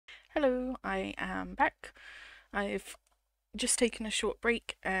Hello, I am back. I've just taken a short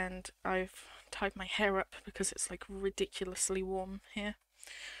break and I've tied my hair up because it's like ridiculously warm here.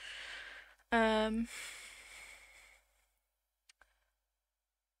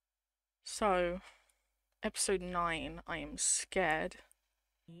 So, episode 9, I am scared.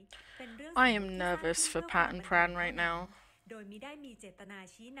 I am nervous for Pat and Pran right now.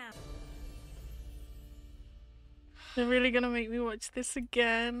 They're really gonna make me watch this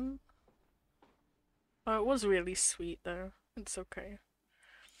again. Oh, it was really sweet though. It's okay.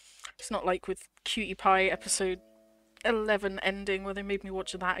 It's not like with Cutie Pie episode 11 ending where they made me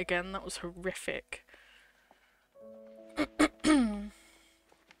watch that again. That was horrific.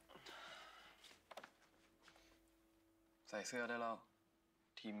 ใส่เสื้อได้แล้ว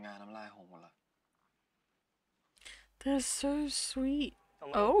ทีมงานน้ำลายหงหมดละ They're so sweet.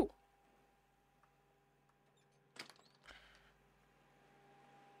 Oh.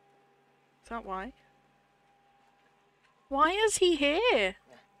 Is that why? Why is he here?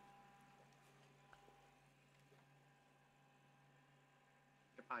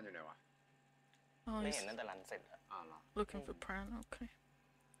 ป้าอยู่ไหนวะ Oh, ไม่ he's เห็นตั้งแต่รันเสร็จอะ looking for Pran. Okay.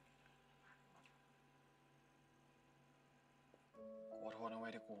 ขอโทษนะเว้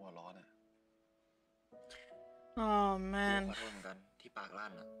ยที่กูหัวร้อนอ่ะ Oh man. ขอโทษเหมือนกันที่ปากลั่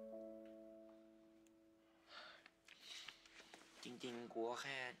นอ่ะจริงๆกูก็แ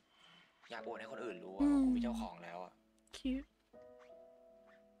ค่อยากอวดให้คนอื่นรู้ว่ากูมีเจ้าของแล้วอ่ะ Cute.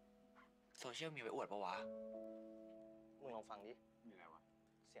 โซเชียลมีไว้อวดปะวะ มึงลองฟังดิ มีอะไรวะ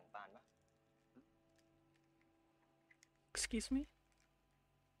เสียงปานปะ Excuse me?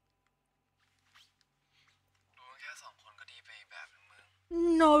 ดูแค่2 คนก็ดีไปแบบนึงมึง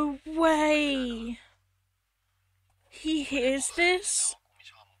No way! He hears this? กูไม่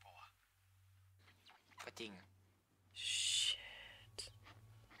ชอบมึงปะวะก็จริงอ่ะ Shit.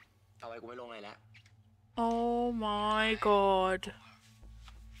 เอาไว้กูไม่ลงเลยแล้ว Oh my god.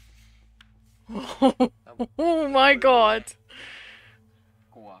 Oh my god.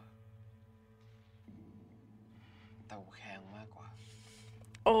 กลัวแต่กูแข็งมากกว่า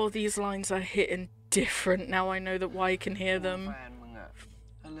All these lines are hitting different now I know that Y can hear แฟ them. นมึงอ่ะ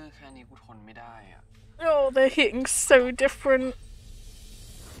ถ้าเลิกแค่นี้กูทนไม่ได้อ่ะ Oh, they're hitting so different.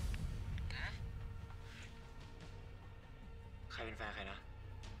 ใครเป็นแฟนใครนะ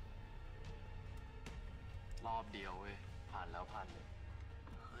รอบเดียวเว้ยผ่านแล้วผ่านเลย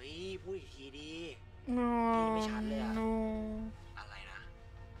เฮ้ยพูดอีกทีดิ Oh, no. อะไรนะ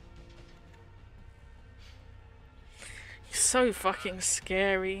He's so fucking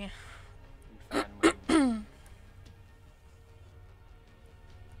scary. แฟนมึง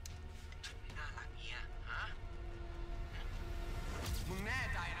ไม่น่ารักเงี้ยฮะมึงแน่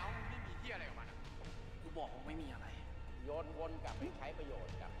ใจนะว่ามึงไม่มีเหี้ยอะไรกับมันอะกูบอกว่าไม่มีอะไร โยนวนกลับไปใช้ประโยช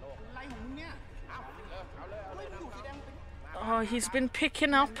น์กับโลก อะไรของมึงเนี่ยเอาเลยดูสีแดง Oh, he's been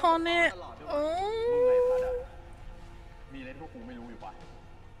picking up on it. มึง Oh. ไงพัดอะมีอะไรที่พวกกูไม่รู้อยู่ปะ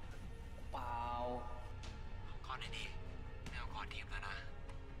เปล่าขอหน่อยดิแนวขอทีมแล้วนะ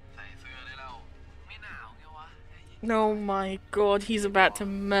ใส่เสื้อได้แล้วไม่หนาวไงวะ Oh my god, he's about to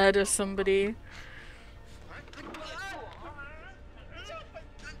murder somebody.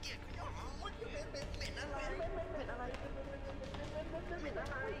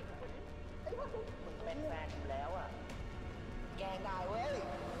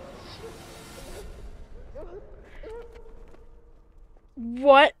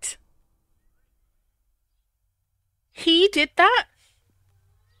 What? He did that?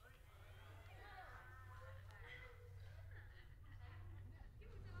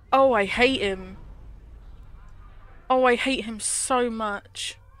 Oh, I hate him. Oh, I hate him so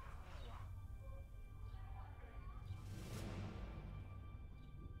much.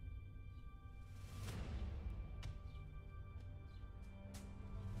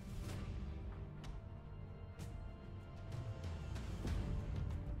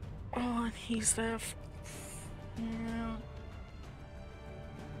 Oh, and he's there. Yeah.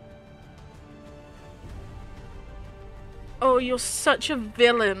 Oh, you're such a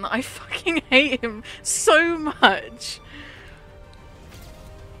villain. I fucking hate him so much.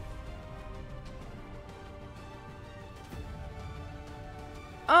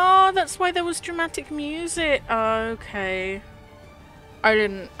 Oh, that's why there was dramatic music. Okay. I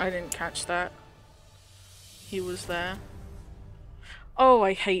didn't catch that. He was there. Oh,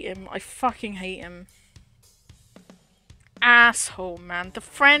 I hate him. I fucking hate him. Asshole, man. The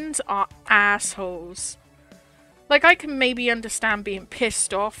friends are assholes. Like, I can maybe understand being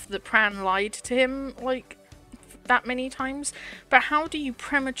pissed off that Pran lied to him, like, that many times, but how do you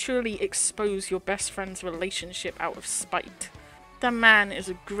prematurely expose your best friend's relationship out of spite? That man is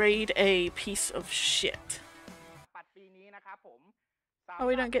a grade A piece of shit. ปัดปีนี้นะครับผม Oh,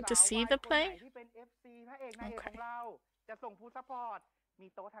 we don't get to see the คนไหน play? ที่เป็น FC พระเอกนางเอก Okay. ของเราจะส่งผู้ซัพพอร์ตมี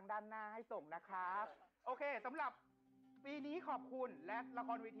โต๊ะทางด้านหน้าให้ส่งนะครับโอเคสำหรับปีนี้ขอบคุณและละค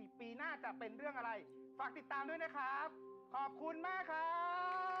รเวทีปีหน้าจะเป็นเรื่องอะไรฝากติดตามด้วยนะครับขอบคุณมากครั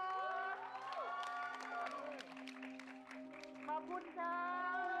บขอบคุณครั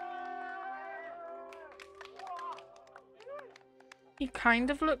บ He kind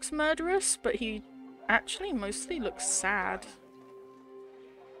of looks murderous, but he actually mostly looks sad.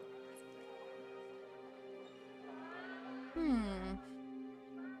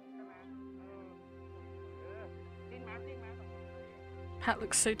 Pat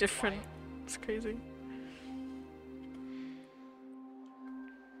looks so different. It's crazy.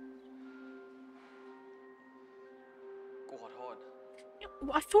 กูขอโทษ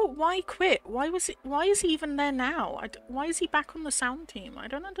I thought, why quit? Why is he even there now? Why is he back on the sound team? I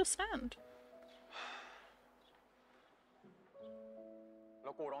don't understand. แล้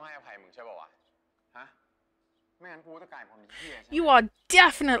วกูต้องให้อภัยมึงใช่ป่าวะ ฮะ ไม่งั้นกูจะกลายเป็นคนเหี้ยใช่ไหม You are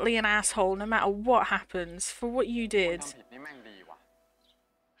definitely an asshole no matter what happens for what you คน did. ทำผิดนี่แม่งดีว่ะ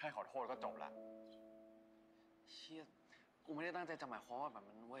ให้ขอโทษก็จบละเชี่ยกูไม่ได้ตั้งใจจะหมายความว่าแบบ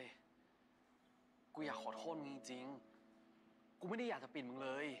นั้นเว้ย กูอยากขอโทษมึงจริงๆ กูไม่ได้อยากจะปิดมึงเ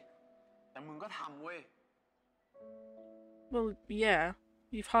ลย แต่มึงก็ทำเว้ย Well, yeah.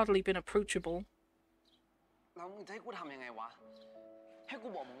 You've hardly been approachable. แล้วมึงจะให้กูทำยังไงวะ ให้กู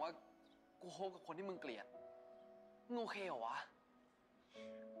บอกมึงว่ากูคบกับคนที่มึงเกลียด มึงโอเคเหรอวะ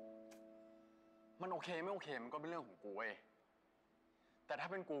มันโอเคไม่โอเคมันก็เป็นเรื่องของกูเว้ย แต่ถ้า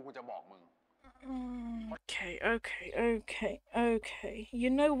เป็นกูจะบอกมึง Okay. You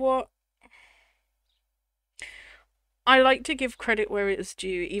know what? I like to give credit where it is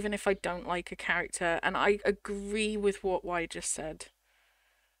due, even if I don't like a character, and I agree with what Y just said.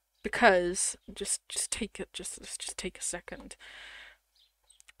 Because just take a second.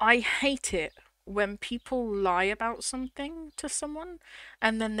 I hate it when people lie about something to someone,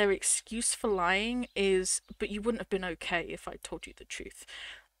 and then their excuse for lying is, but you wouldn't have been okay if I told you the truth.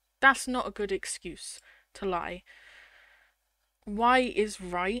 That's not a good excuse to lie. Y is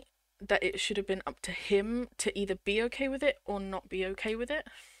right that it should have been up to him to either be okay with it or not be okay with it.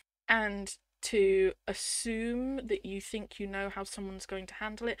 And to assume that you think you know how someone's going to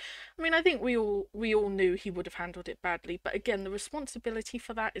handle it. I mean, I think we all knew he would have handled it badly, but again, the responsibility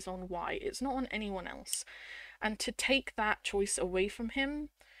for that is on Y. It's not on anyone else. And to take that choice away from him,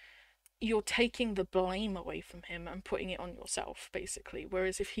 you're taking the blame away from him and putting it on yourself, basically.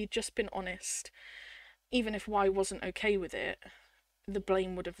 Whereas if he'd just been honest, even if Y wasn't okay with it, the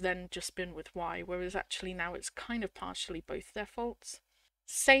blame would have then just been with Y, whereas actually now it's kind of partially both their faults.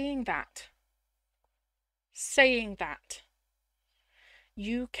 Saying that,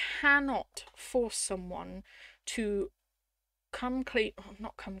 you cannot force someone to come clean,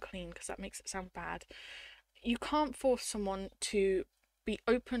 not come clean because that makes it sound bad. You can't force someone to be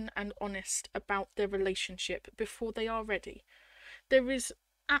open and honest about their relationship before they are ready. There is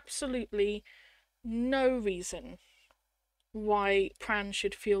absolutely no reason why Pran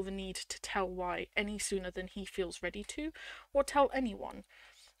should feel the need to tell Y any sooner than he feels ready to, or tell anyone.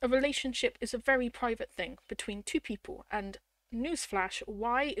 A relationship is a very private thing between two people, and newsflash,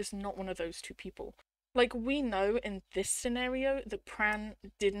 Y is not one of those two people. Like, we know in this scenario that Pran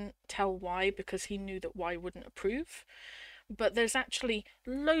didn't tell Y because he knew that Y wouldn't approve, but there's actually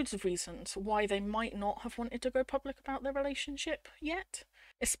loads of reasons why they might not have wanted to go public about their relationship yet,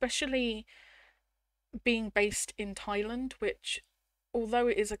 especially being based in Thailand, which, although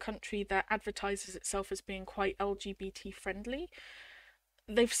it is a country that advertises itself as being quite LGBT friendly,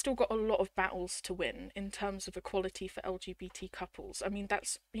 they've still got a lot of battles to win in terms of equality for LGBT couples. I mean,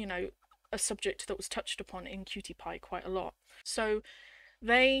 that's, you know, a subject that was touched upon in Cutie Pie quite a lot. So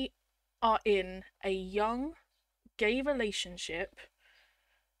they are in a young gay relationship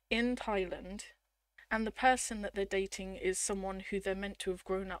in Thailand, and the person that they're dating is someone who they're meant to have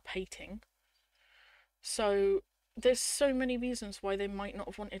grown up hating. So there's so many reasons why they might not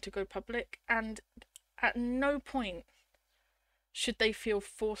have wanted to go public, and at no point should they feel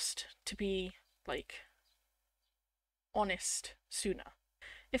forced to be, like, honest sooner.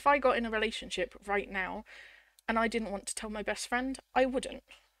 If I got in a relationship right now and I didn't want to tell my best friend, I wouldn't.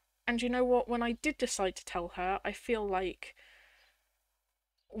 And you know what? When I did decide to tell her, I feel like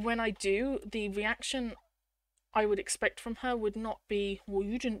when I do, the reaction I would expect from her would not be, well,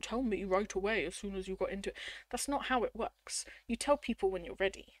 you didn't tell me right away as soon as you got into it. That's not how it works. You tell people when you're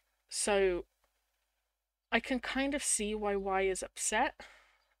ready. So I can kind of see why Y is upset,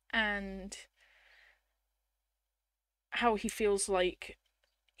 and how he feels like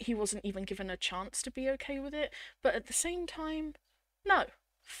he wasn't even given a chance to be okay with it, but at the same time, no,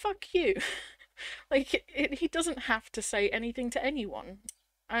 fuck you. Like, he doesn't have to say anything to anyone.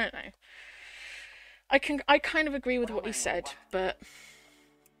 I don't know. I kind of agree with what he said, but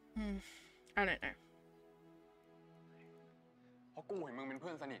I don't know. เพราะกูเห็นมึงเป็นเพื่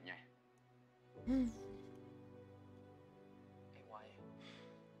อนสนิทไง ไอ้ไว้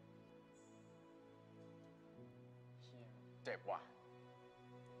เจ็บว่ะ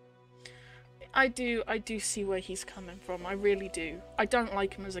I do see where he's coming from. I really do. I don't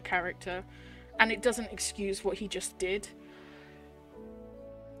like him as a character, and it doesn't excuse what he just did.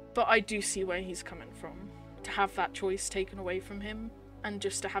 But I do see where he's coming from. To have that choice taken away from him, and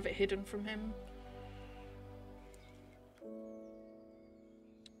just to have it hidden from him.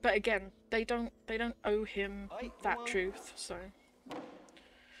 But again, they don't owe him that truth, so.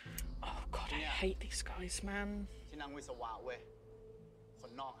 Oh god, I hate these guys, man. ที่นั่งวิศวะเว้ย ค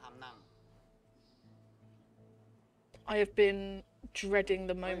นนอกห้ามนั่ง I have been dreading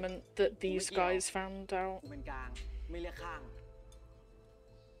the moment that these guys found out. กูเป็นกลาง ไม่เลือกข้าง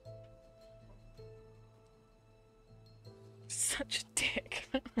Such a dick.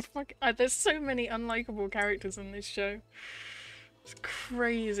 There's so many unlikable characters in this show. It's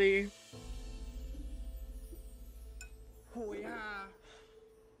crazy. โหยฮา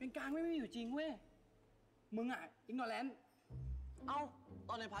เป็นกลางไม่มีอยู่จริงเว้ย มึงอ่ะอิกนอแลนด์เอ้า ต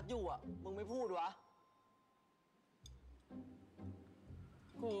อนในพัดอยู่อ่ะ มึงไม่พูดวะ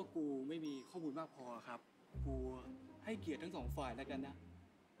ก็กูไม่มีข้อมูลมากพอครับ กูให้เกียรติทั้งสองฝ่ายแล้วกันนะ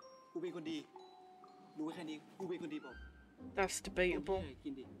กูเป็นคนดี รู้ไว้แค่นี้ กูเป็นคนดีบอก That's debatable. กิ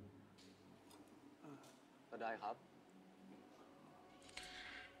นดิ ก็ได้ครับ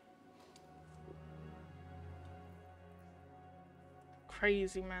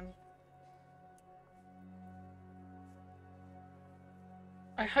Crazy, man.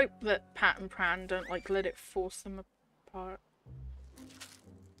 I hope that Pat and Pran don't like let it force them apart.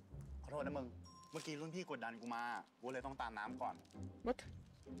 ขอโทษนะมึง เมื่อกี้รุ่นพี่กดดันกูมา กูเลยต้องตามน้ำก่อน What?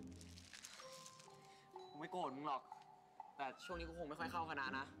 กูไม่โกรธมึงหรอก แต่ช่วงนี้กูคงไม่ค่อยเข้าคณะ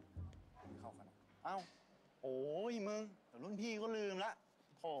นะ เข้าคณะเอ้า โอ้ยมึงแต่รุ่นพี่ก็ลืมละ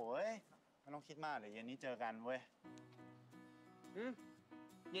โถ่เอ้ยไม่ต้องคิดมากเดี๋ยวเย็นนี้เจอกันเว้ย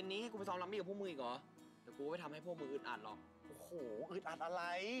เย็นนี้ให้กูไปซ้อมรัมมี่กับพวกมึงอีกเหรอ แต่กูไม่ทำให้พวกมึงอึดอัดหรอก โอ้โห อึดอัดอะไร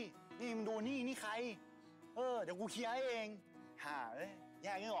นี่มึงดูนี่ใคร เดี๋ยวกูเคลียร์ให้เองห่าเอ้ย แย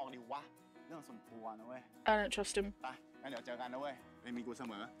กเรื่องออกดิวะ เรื่องส่วนตัวนะเว้ย I don't trust him. ไปงั้นเดี๋ยวเจอกันนะเว้ยเป็นมีกูเส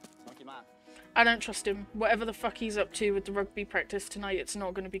มอไม่ต้องคิดมาก I don't trust him. Whatever the fuck he's up to with the rugby practice tonight, it's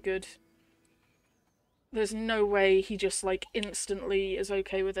not going to be good. There's no way he just, like, instantly is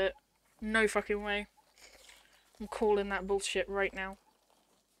okay with it. No fucking way. I'm calling that bullshit right now.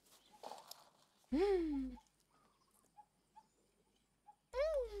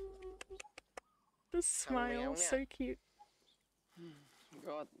 The smile, so cute.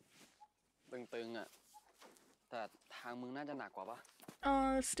 ก็ตึงๆอ่ะ แต่ทางมึงน่าจะหนักกว่าปะ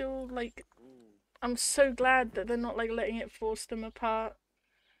Still, like, I'm so glad that they're not, like, letting it force them apart.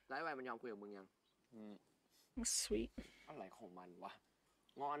 แล้วไอ้ไวมันยอมคุยกับมึงยัง That's sweet. อะไรของมันวะ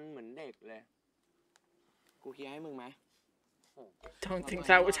งอนเหมือนเด็กเลย กูเคลียร์ให้มึงไหม Don't think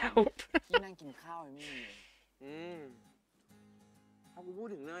that would help. ที่นั่งกินข้าวยังไม่มีเลยพอกูพูด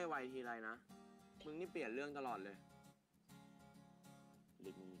ถึงเรื่องไอ้ไวทีไรนะ มึงนี่เปลี่ยนเรื่องตลอดเลย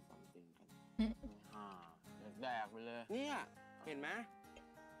ลิ้นมีความจริงกันแดกไปเลย เนี่ย เห็นไหม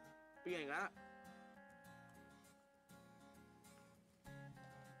เปลี่ยนอีกแล้ว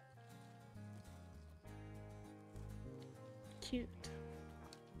Cute.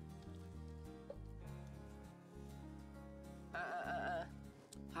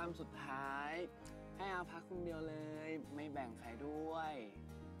 คำสุดท้าย ให้อาพักคนเดียวเลย ไม่แบ่งใครด้วย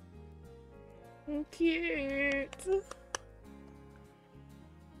Cute.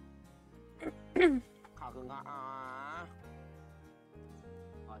 ขอบคุณครับอา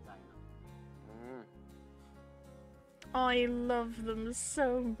พอใจนะ I love them so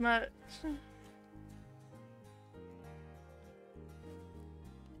much.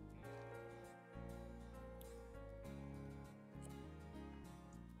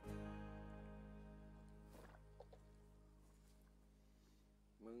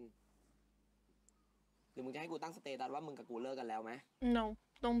 หรือมึงจะให้กูตั้งสเตตัสว่ามึงกับกูเลิกกันแล้วไหม No,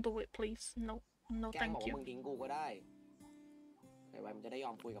 don't do it, please. No, no, แกล้งบอก thank ว่ามึ you. งทิ้งกูก็ได้แต่ไว้มันจะได้ย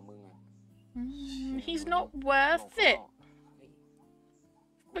อมคุยกับมึงอะ He's not worth it.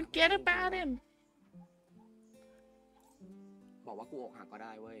 Forget about him. บอกว่ากูอกหักก็ไ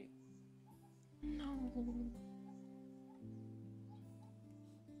ด้เว้ย No.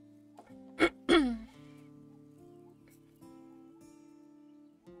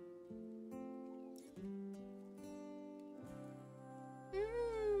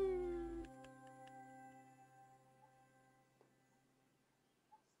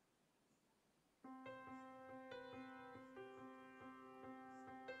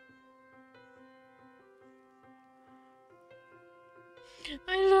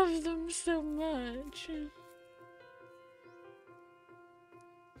 I love them so much.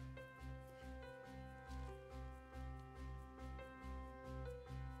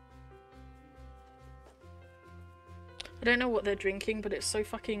 I don't know what they're drinking, but it's so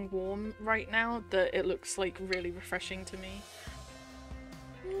fucking warm right now that it looks like really refreshing to me.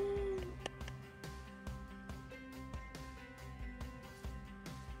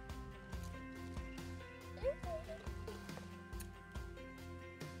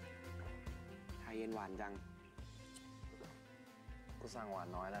 ชาเย็นหวานจัง กูสั่งหวาน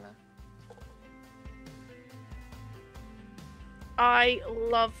น้อยแล้วนะ I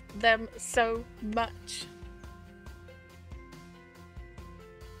love them so much.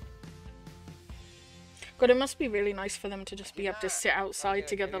 God, it must be really nice for them to just be able to sit outside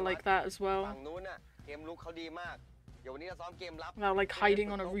together like that as well. ฝั่งนู้นน่ะเกมลุกเขาดีมาก เดี๋ยววันนี้เราซ้อมเกมรับ They're like hiding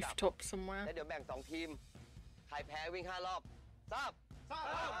on a rooftop somewhere. แล้วเดี๋ยวแบ่ง2 ทีม ใครแพ้วิ่ง5 รอบทราบ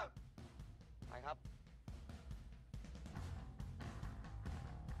ไปครับ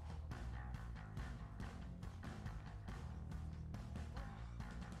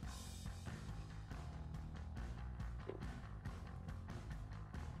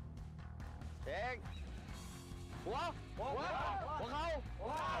เด็กหัวเขาหัว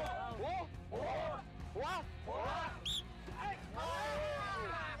หัว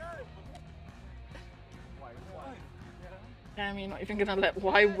Damn, you're not even gonna let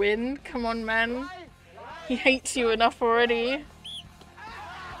Y win? Come on, man. He hates you enough already.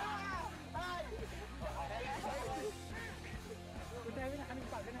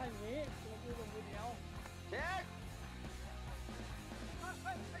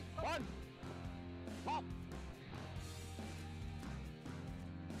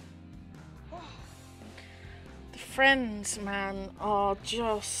 The friends, man, are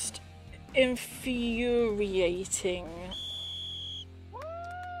just infuriating.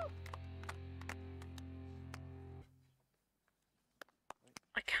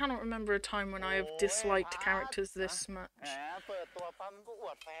 I cannot remember a time when I have disliked characters this much. แหมเปิดตัวปั๊มก็อ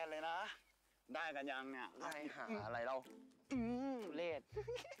วดแฟนเลยนะ ได้กันยังเนี่ย ได้หาอะไรเราเลด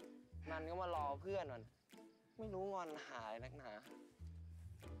มันก็มารอเพื่อนมันไม่รู้งอนหาอะไรนักหนา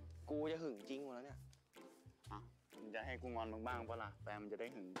กูจะหึงจริงหมดแล้วเนี่ย มึงจะให้กูงอนมึงบ้างปะล่ะแฟนมันจะได้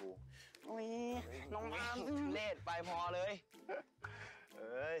หึงกู โอ้ยน้องน้ำเลดไปพอเลย เ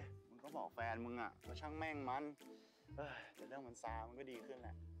อ้ยมึงก็บอกแฟนมึงอ่ะว่าช่างแม่งมันแต่เรื่องมันซามันก็ดีขึ้นแหล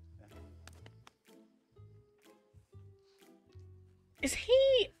ะ Is he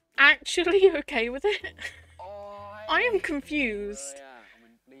actually okay with it? I am confused. มั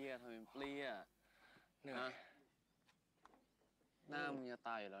นเปรี้ยทำเป็นเปรี้ยเหนื่อยหน้ามึงจะต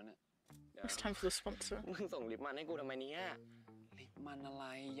ายอยู่แล้วเนี่ย It's time for the sponsor. มึงส่งลิปมันให้กูทำไมเนี่ยลิปมันอะไร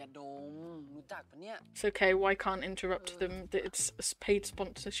ยาดมรู้จักปะเนี่ย It's okay, why can't interrupt them? It's a paid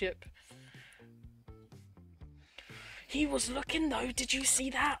sponsorship. He was looking though, did you see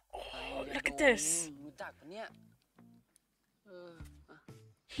that? Oh, look at this. รู้จักปะเนี่ย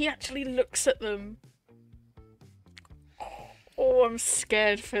He actually looks at them. Oh, I'm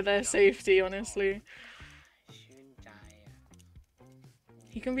scared for their safety, honestly. ชื่นใจอ่ะ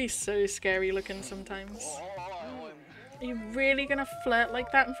He can be so scary looking sometimes. Are you really gonna flirt like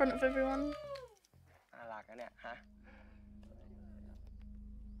that in front of everyone? น่ารักนะเนี่ยฮะ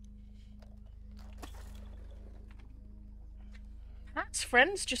Pat's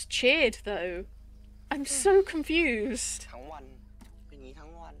friends just cheered though. I'm so confused. ทั้งวันเป็นอย่างนี้ทั้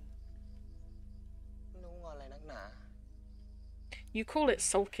งวันไม่รู้งอนอะไรนักหนา You call it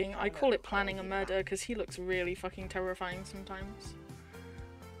sulking, I call it planning a murder because he looks really fucking terrifying sometimes.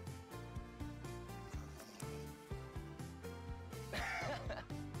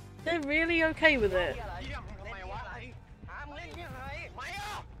 They're really okay with it.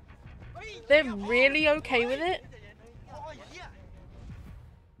 They're really okay with it.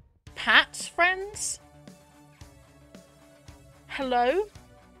 Pat's friends? Hello?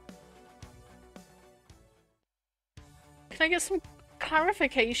 Can I get some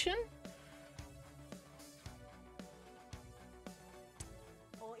clarification?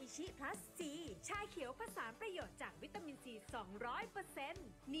 โออิชิ plus C ชาเขียวผสานประโยชน์จากวิตามินซี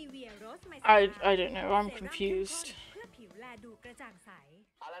 200% นีเวียโรสไมซ์ I don't know, I'm confused. เพื่อผิวแลดูกระจ่างใส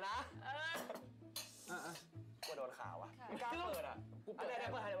อะไรนะกูโดนข่าวอ่ะไม่กล้าเปิดอ่ะกูเปิดได้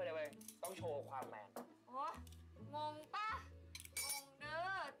เปิดไปต้องโชว์ความแมน โอ้งงปะงงเด้อ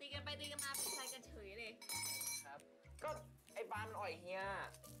ตีกันไปตีกันมาเป็นใจกันเฉยเลย ครับ ก็ไอ้ปานอ่อยเฮีย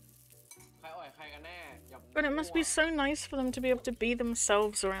ใครอ่อยใครกันแน่อย่า But it must be so nice for them to be able to be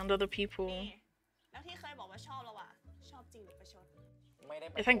themselves around other people. แล้วที่เคยบอกว่าชอบเราอะชอบจริงหรือประชด ไม่ได้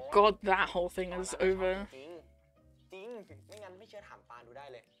ไป I thank God that whole thing is over. จริง ไม่งั้นไม่เชื่อถามปานดูได้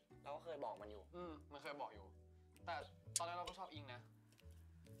เลย เราก็เคยบอกมันอยู่ มันเคยบอกอยู่ แต่ตอนแรกเราก็ชอบอิงนะ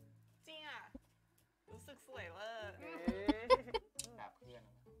จริงอ่ะ รู้สึกสวยเวอร์ แบบเพื่อนน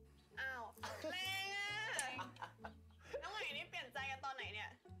ะ อ้าวแรงอ่ะน้องใหม่นี่เปลี่ยนใจกันตอนไหนเนี่ย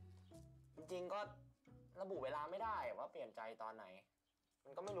จริงๆก็ระบุเวลาไม่ได้ว่าเปลี่ยนใจตอนไหน มั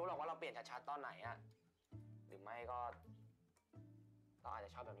นก็ไม่รู้หรอกว่าเราเปลี่ยนชัดๆตอนไหนอะหรือไม่ก็เราอาจจ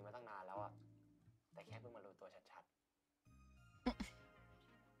ะชอบแบบนี้มาตั้งนานแล้วอะแต่แค่เพิ่งมารู้ตัวชัดๆ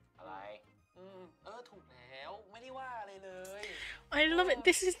อะไร ถูกแล้ว ไม่ได้ว่าอะไรเลย I love it.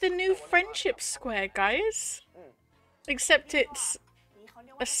 This is the new friendship square, guys. Except it's นี่เขาเรี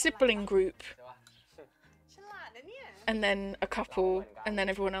ยก a ว่า sibling group, ใช่ปะ ฉลาดนะเนี่ย and then a couple, and then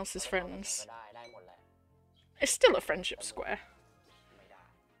everyone else is friends. ก็ได้หมดแหละ It's still a friendship square. ไม่ได้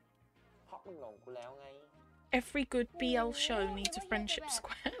เพราะมึงหลงกูแล้วไง Every good BL show needs a friendship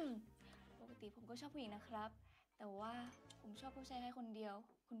square. ปกติผมก็ชอบผู้หญิงนะครับ แต่ว่าผมชอบผู้ชายแค่คนเดียว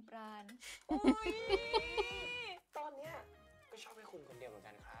คุณปราณ ตอนเนี้ยก็ชอบให้คุณคนเดียวเหมือน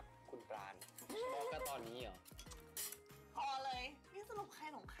กันครับ คุณปราณ บอกกันตอนนี้เหรอ พอเลย นี่สรุปใคร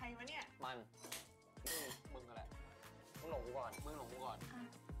หลงใครวะเนี่ย มันมึงก็แหละ มึงหลงกูก่อน มึงหลงกูก่อน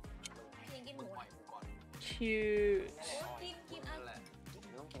พี่ยังกินห มึ มู งปล่อยกูก่อน Cute. นั่นแหละ กิน นั่นแหละ มึ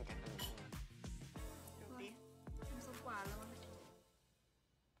งต้องกินกันอื่น ดูดิ น้ำซุปหวานแล้วมั้ง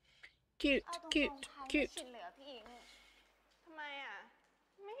Cute, เอาตรง cute, ๆเขาไม่ cute. ชินเลยอะพี่อิง ทำไมอ่ะ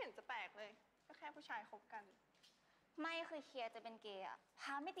ไม่เห็นจะแปลกเลย ก็แค่ผู้ชายคบกัน ไม่คือเคลียร์จะเป็นเกย์อะพ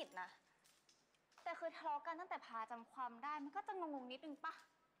าไม่ติดนะ แต่คือทะเลาะกันตั้งแต่พาจำความได้มันก็จะงงๆนิดนึงปะ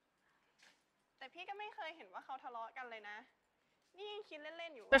แต่พี่ก็ไม่เคยเห็นว่าเขาทะเลาะกันเลยนะ นี่ยังคิดเล่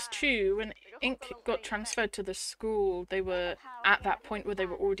นๆอยู่ว่า That's true. When Ink got transferred to the school, they were at that point where they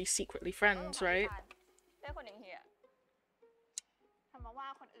were already secretly friends, right? ได้คนอย่างเฮีย ทำมาว่า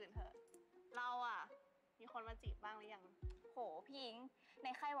คนอื่นเถอะ เราอ่ะ มีคนมาจีบบ้างหรือยัง โหพี่อิงใน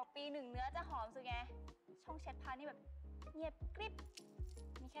ใครบอกปีหนึ่งเนื้อจะหอมสุดไง ช่องแชทพานี่แบบเงียบกริบ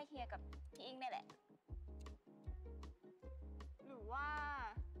มีแค่เฮียกับพี่อิงนี่แหละ หรือว่า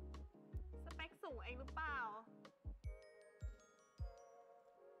สเปคสูงเองหรือเปล่า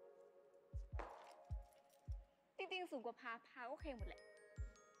จริงๆสูงกว่าพาโอเคหมดแหละ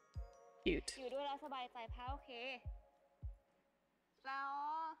Cute. อยู่ด้วยแล้วสบายใจพาโอเค แล้ว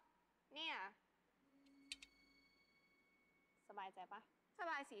เนี่ย สบายใจปะ ส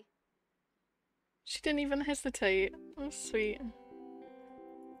บายสิ She didn't even hesitate. That's sweet.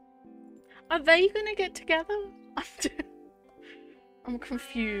 Are they gonna get together? I'm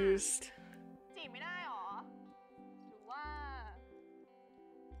confused. จีบไม่ได้หรอ หรือว่า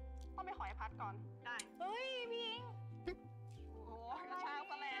ต้องไปขอไอ้พัดก่อน ได้ เฮ้ยพี่อิง โอ้โหกระชาก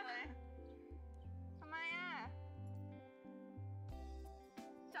ซะแรงเลย ทำไมอ่ะ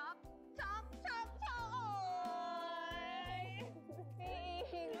ช็อกโอ้ย พี่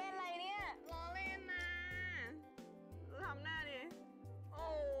อิงเล่นอะไรเนี่ย ล้อเล่นนะทำหน้าดิ โอ้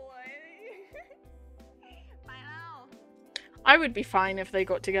ย ไปแล้ว I would be fine if they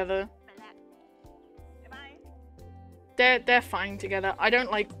got together. ไปแล้วบ๊ายบาย They're fine together. I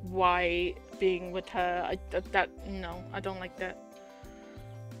don't like why being with her. No, I don't like that.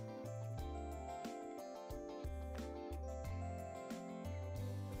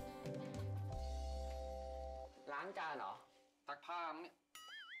 ล้างจานเหรอ ตักผ้ามึงเนี่ย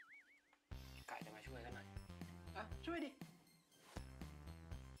ไก่จะมาช่วยกันหน่อย อ่ะ ช่วยดิ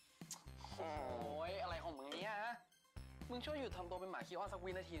โอ้ยอะไรของมึงเนี่ยฮะ มึงช่วยหยุดทำตัวเป็นหมาขี้อ้อนสัก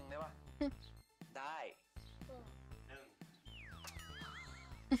วินาทีนึงได้ปะ ได้หนึ่ง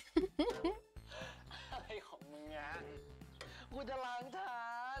อะไรของมึงเนี่ยฮะกูจะล้างจา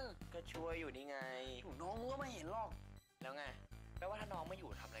น ก็ช่วยอยู่นี่ไง ถูกน้องมึงก็ไม่เห็นหรอก แล้วไง แปลว่าถ้าน้องไม่อยู่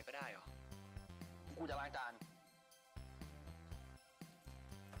ทำอะไรก็ได้เหรอ กูจะล้างจาน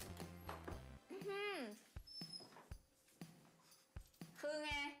คือไ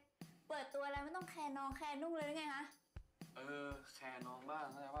ง เปิดตัวแล้วไม่ต้องแคร์น้องแคร์นุ่งเลยหรือไงคะ แคร์น้องบ้าง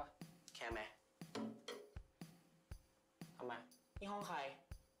เข้าใจปะ แค่ไหมทำไม นี่ห้องใคร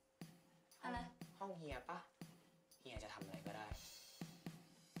อะไร ห้องเฮียปะเฮียจะทำอะไรก็ได้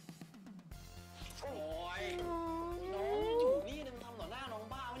โอ้ยน้องอยู่นี่มึงทำต่อหน้าน้อง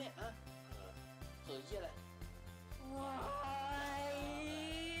บ้าไหมเนี่ยฮะเขินเหี้ยอะไร ว้าย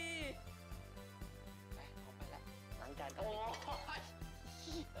ไปเอาไปละล้างจานก่อน โอ้ย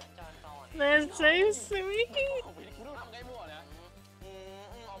ล้างจานก่อน They're so sweet. ผมไม่ได้กูต้องทำไงมั่วเนี่ย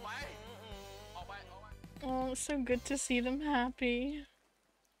ออกไป ออกไป Oh, it's so good to see them happy.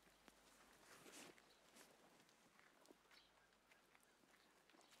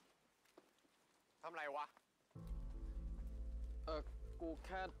 ทำไรวะ ก กูแ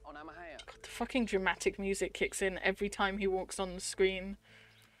ค่เอาน้ำมาให้อ่ะ The fucking dramatic music kicks in every time he walks on the screen.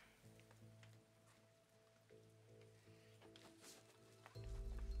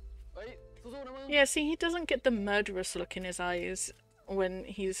 เฮ้ยสู้ๆนะมึง Yeah, see, he doesn't get the murderous look in his eyes when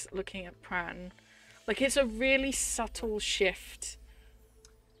he's looking at Pran. Like, it's a really subtle shift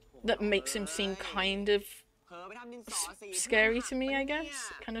that makes him seem kind of scary to me, I guess.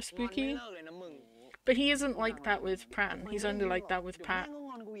 Kind of spooky. But he isn't like that with Pran. He's only like that with Pat.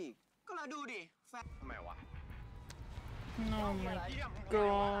 ก็เราดูดิแฟน ทำไมวะ Oh my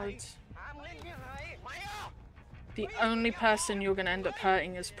god. มึงเล่นเหี้ยอะไรไม่อ่ะ The only person you're gonna end up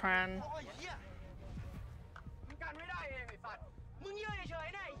hurting is Pran. โอ้ยเหี้ยมึงกันไม่ได้เองไอ้สัตว์มึงยืนเฉย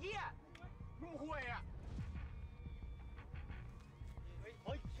ๆนะไอ้เหี้ยมึงห่วยอ่ะเ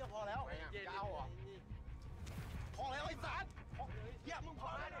ฮ้ยเชื่อพอแล้วจะเอาเหรอพอแล้วไอ้สัตว์เหี้ยมึงพอ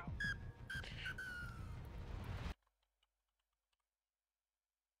แล้ว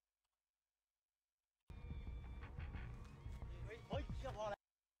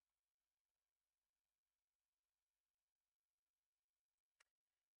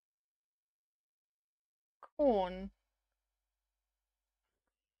Korn.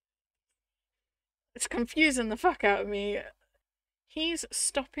 It's confusing the fuck out of me. He's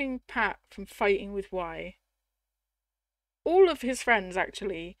stopping Pat from fighting with Y. All of his friends,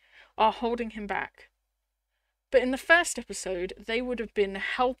 actually, are holding him back. But in the first episode, they would have been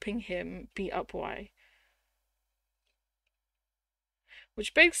helping him beat up Y.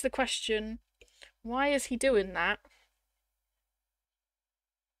 Which begs the question, why is he doing that?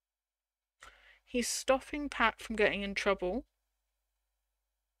 He's stopping Pat from getting in trouble.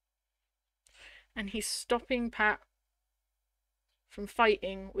 And he's stopping Pat from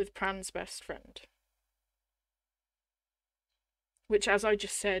fighting with Pran's best friend. Which, as I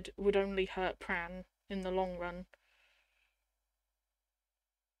just said, would only hurt Pran in the long run.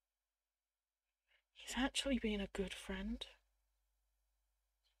 He's actually been a good friend.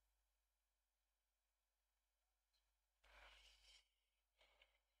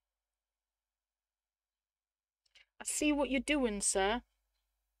 I see what you're doing, sir.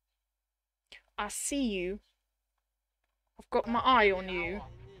 I see you. I've got my eye on you.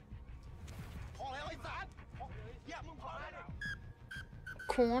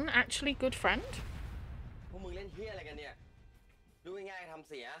 Korn, actually good friend? พวกมึงเล่นเหี้ยอะไรกันเนี่ยรู้ง่ายๆทำ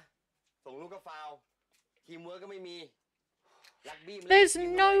เสียส่งลูกก็ฟาวทีมเวิร์กก็ไม่มี There's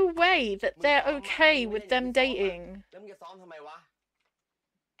no way that they're okay with them dating. แล้วมึงจะซ้อมทำไมวะ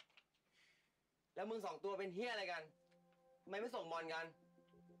แล้วมึงสองตัวเป็นเหี้ยอะไรกันทำไมไม่ส่งบอลกัน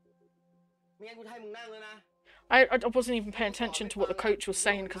ไม่งั้นกูให้มึงนั่งเลยนะ I wasn't even paying attention to what the coach was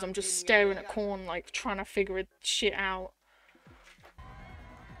saying because I'm just staring at Korn, like, trying to figure it shit out.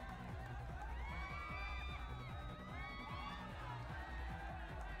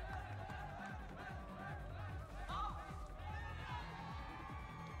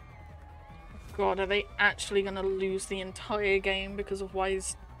 God, are they actually gonna lose the entire game because of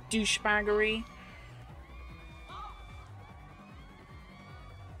Y's douchebaggery?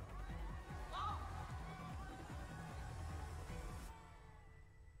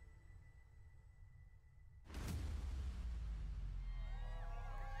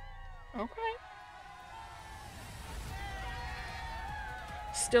 Okay.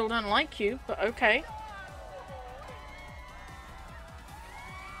 Still don't like you, but okay.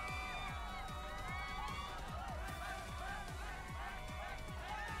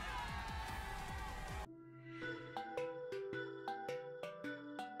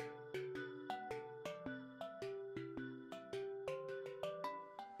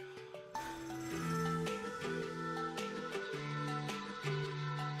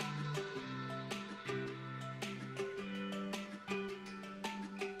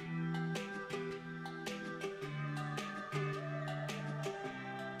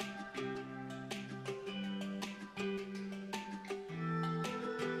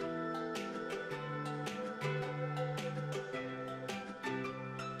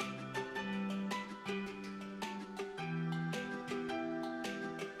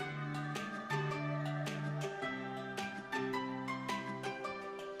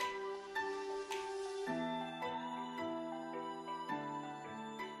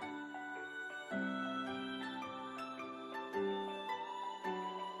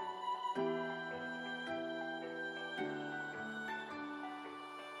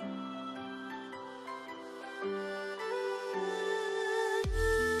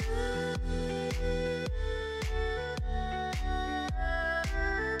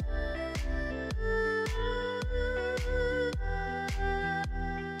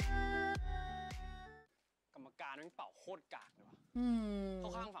 เข้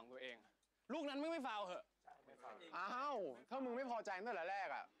าข้างฝั่งตัวเอง ลูกนั้นไม่ฟาวเหอะอ้าวถ้ามึงไม่พอใจตั้งแต่แรก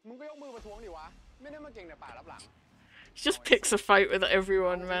อ่ะมึงก็ยกมือประท้วงดิวะไม่ได้มาเก่งแต่ปากรับหลัง He just picks a fight with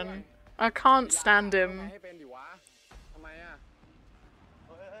everyone, man. I can't stand him. ให้เป็นดิวะทำไมอ่ะ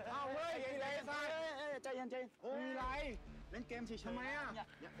เอาเว้ยกินเลยซ่าใจเย็นใจเย็น มีไร เล่นเกมเฉยๆ ทำไมอ่ะ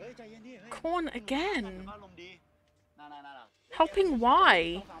เฮ้ยใจเย็นดิเฮ้ย Korn again. อารมณ์ดีน่า Helping why?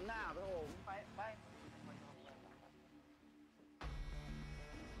 ต้องสามหน้าไปโอ้ไป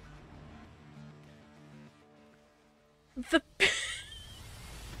The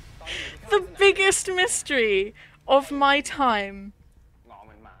the biggest mystery of my time งอเห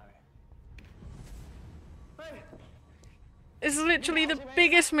มือนหมาเลย is literally the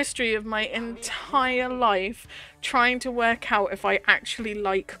biggest mystery of my entire life, trying to work out if I actually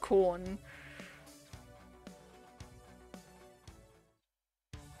like Korn.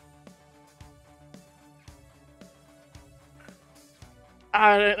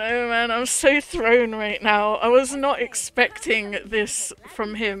 I don't know, man. I'm so thrown right now. I was not expecting this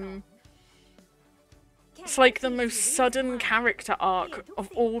from him. It's like the most sudden character arc of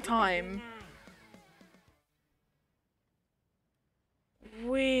all time.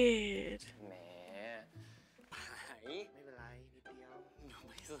 Weird. แหม หาย ไม่เป็นไรนิดเดียว ไ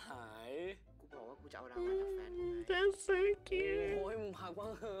ม่หาย กูบอกว่ากูจะเอารางวัลจากแฟนกูไง That's so cute. โอ้ยมึงพักบ้า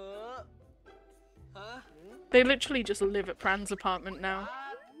งเหอะฮะ They literally just live at Pran's apartment now.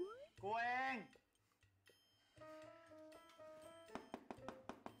 กูเอง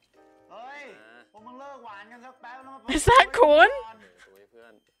เฮ้ยพวกมึงเลิกหวานกันสักแป๊บแล้วมาเปิด Is that Korn? ตัวให้เพื่อ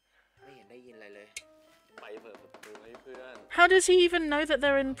น ไม่เห็นได้ยินอะไรเลย ไปเปิดประตูให้เพื่อน How does he even know that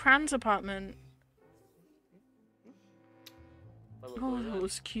they're in Pran's apartment? ไปเปิดประตู Oh, ให้ that เพื่อน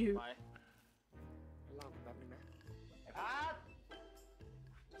was cute. ไป รอกูแป๊บนึงนะ ไอ้พัด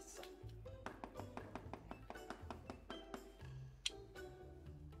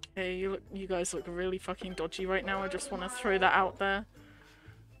Hey, you guys look really fucking dodgy right now. I just want to throw that out there.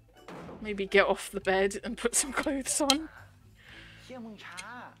 Maybe get off the bed and put some clothes on. เชี่ยมึงช้า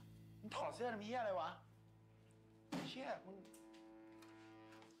มึงถอดเสื้อทำเหี้ยอะไรวะเชี่ยมึง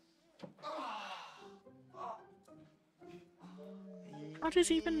How does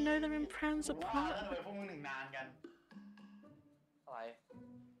he even know they're in Pran's ว่าแล้ว apartment? ทำไมพวกมึงหนึ่งนานกัน อะไร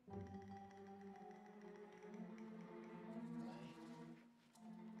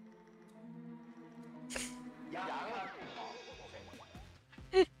ยัง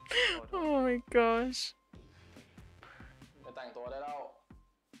Oh my gosh. ไปแต่งตัวได้แล้ว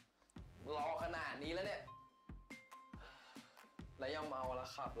รอขนาดนี้แล้วเนี่ย แล้วยังเมาแล้ว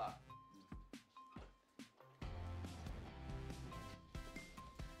ขับล่ะ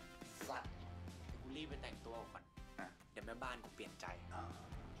สัตว์กูรีบไปแต่งตัวก่อนเดี๋ยวแม่บ้านกูเปลี่ยนใจ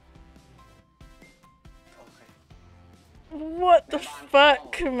โอเค What the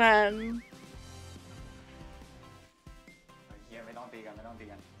fuck, man? เฮียไม่ต้องตีกัน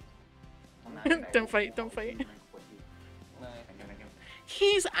Don't fight, don't fight. นาย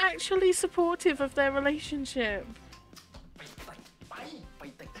He's actually supportive of their relationship. ไป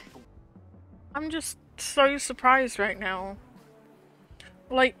แต่งตัว I'm just so surprised right now.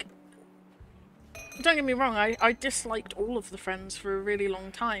 Like, don't get me wrong, I disliked all of the Friends for a really long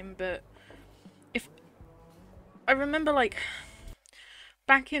time, but if I remember, like,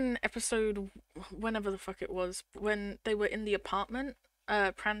 back in episode whenever the fuck it was, when they were in the apartment,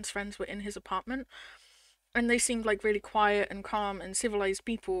 Pran's friends were in his apartment, and they seemed like really quiet and calm and civilized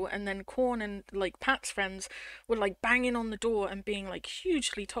people, and then Korn and like Pat's friends were like banging on the door and being like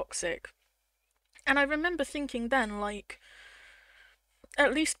hugely toxic. And I remember thinking then, like,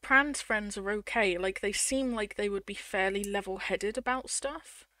 at least Pran's friends are okay. Like, they seem like they would be fairly level-headed about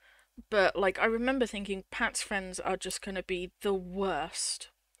stuff. But, like, I remember thinking Pat's friends are just gonna be the worst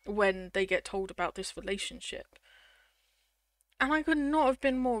when they get told about this relationship. And I could not have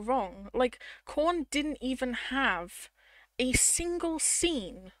been more wrong. Like, Korn didn't even have a single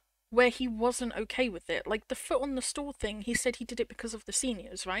scene where he wasn't okay with it. Like, the foot on the stool thing, he said he did it because of the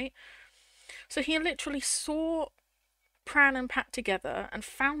seniors, right? So he literally saw Pran and Pat together and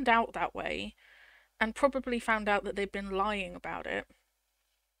found out that way, and probably found out that they'd been lying about it,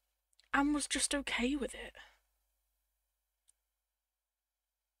 and was just okay with it.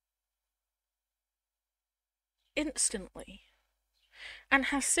 Instantly. And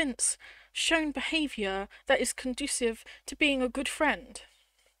has since shown behaviour that is conducive to being a good friend.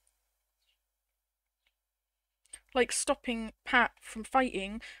 Like stopping Pat from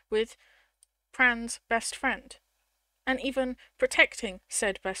fighting with Pran's best friend. And even protecting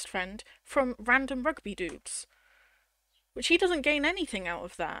said best friend from random rugby dudes. Which he doesn't gain anything out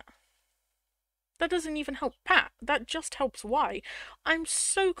of that. That doesn't even help Pat. That just helps Y. I'm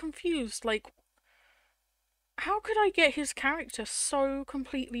so confused. Like, how could I get his character so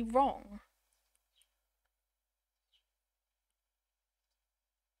completely wrong?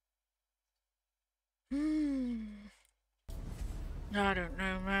 I don't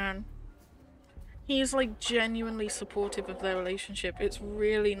know, man. He's like genuinely supportive of their relationship. It's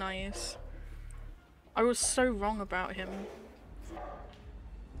really nice. I was so wrong about him.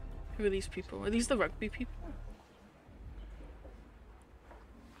 Who are these people? Are these the rugby people?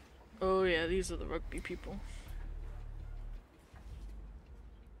 Oh yeah, these are the rugby people.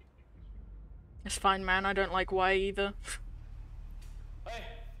 It's fine, man. I don't like Y either. เฮ้ย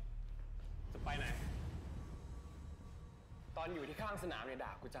จะไปไหน ตอนอยู่ที่ข้างสนามเนี่ยด่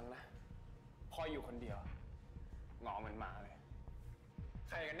ากูจังนะ พออยู่คนเดียวงอเหมือนหมาเลย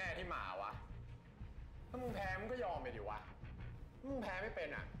ใครกันแน่ที่หมาวะ ถ้ามึงแพ้มึงก็ยอมไปดิวะ มึงแพ้ไม่เป็น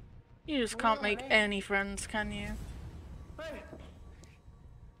อ่ะ You just can't make any friends, can you? เฮ้ย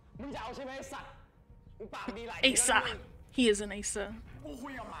มึงจะเอาใช่ไหมไอ้สัตว์ มึงปากดีหลาย Asa! He is an Asa. กูคุ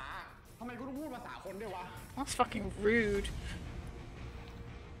ยกับหมา ทำไมกูต้องพูดภาษาคนด้วยวะ That's fucking rude.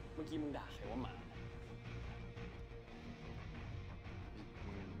 เมื่อกี้มึงด่าใครว่าหมา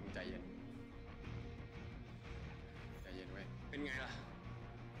มึงใจเย็น ใจเย็นเว้ย เป็นไงล่ะ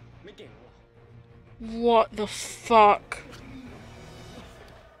ไม่เก่งหรอ What the fuck?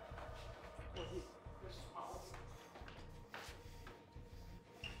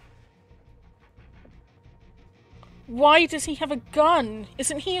 Why does he have a gun?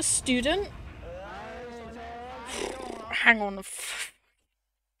 Isn't he a student? Hang on.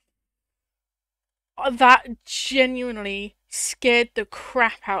 That genuinely scared the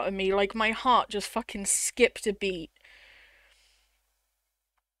crap out of me. Like, my heart just fucking skipped a beat.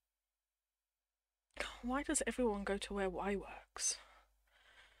 Why does everyone go to where Y works?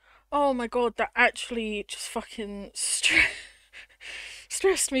 Oh my god, that actually just fucking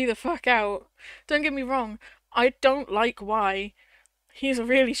stressed me the fuck out. Don't get me wrong, I don't like Y. He's a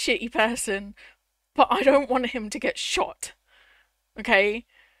really shitty person, but I don't want him to get shot. Okay?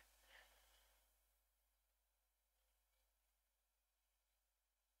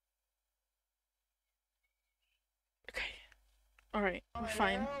 Okay. Alright, we're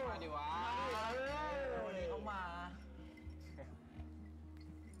fine.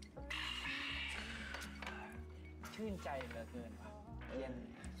 ชื่นใจเหลือเกินว่ะเย็น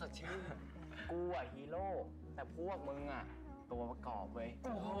สดชื่น กูอ่ะฮีโร่ แต่พวกมึงอ่ะ ตัวประกอบเว้ย โ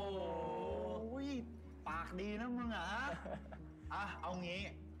อ้โหปากดีนะมึงอ่ะฮะ อ่ะ เอางี้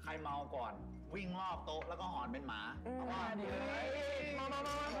ใครเมาก่อน วิ่งรอบโต๊ะแล้วก็หอนเป็นหมาว่าดิมา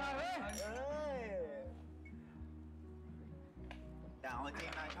เฮ้ยแต่เอาจริง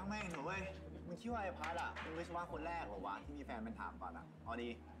นะช่างแม่งหนูเว้ย มึงคิดว่าไอ้พัดอ่ะมึงวิศวะคนแรกเหรอวะที่มีแฟนเป็นถามก่อนอ่ะเอาดี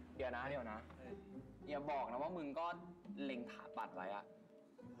เดี๋ยวนะอย่าบอกนะว่ามึงก็เล็งถาปัดไว้อะ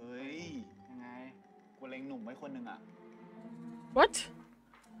เฮ้ย ยังไง กูเล็งหนุ่มไว้คนหนึ่งอ่ะ What?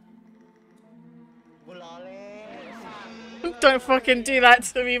 กูล้อเล่น Don't fucking do that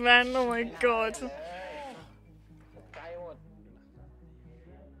to me, man. Oh my god. ใจหมด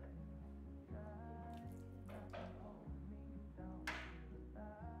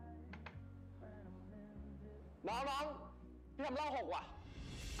น้องพี่ทำเหล้าหกว่ะ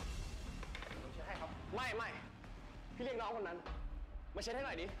ใช่ครับ ไม่ พี่เรียกน้องคนนั้น มาเช็ดให้ห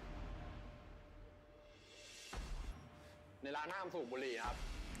น่อยดิ ในร้านห้ามสูบบุหรี่ครับ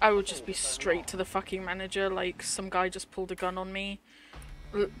I would just be straight to the fucking manager, like, some guy just pulled a gun on me.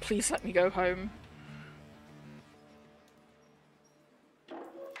 Please let me go home.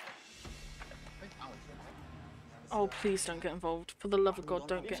 Oh, please don't get involved. For the love of God,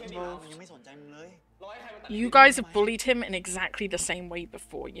 don't get involved. You guys have bullied him in exactly the same way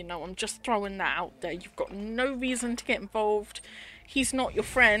before, you know, I'm just throwing that out there. You've got no reason to get involved. He's not your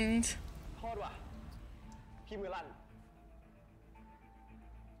friend. โทษว่ะ พี่มือลั่น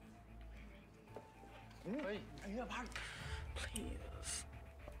เฮ้ย ไอ้เหี้ยพัก Please.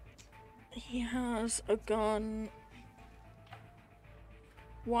 He has a gun.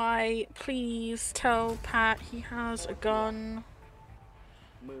 Why? Please tell Pat he has a gun.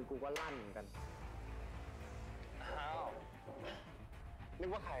 มือกูก็ลั่นเหมือนกัน อ้าว นึก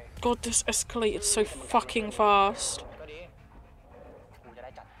ว่าใคร God, this escalated so fucking fast. ก็ดี กูจะไ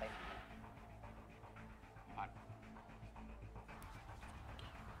ด้จัดเต็ม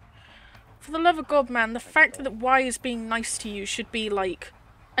For the love of God, man, the fact that Y is being nice to you should be, like,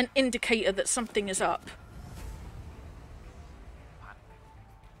 an indicator that something is up.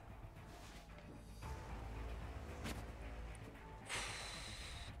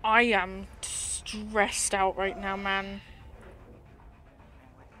 I am stressed out right now, man.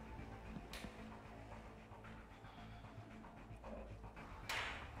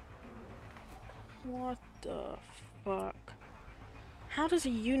 What the fuck? How does a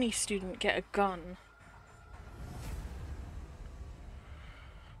uni student get a gun?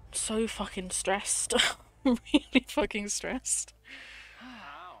 So fucking stressed. I'm really fucking stressed.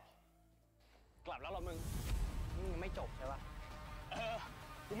 กลับแล้วเหรอมึงยังไม่จบใช่ปะ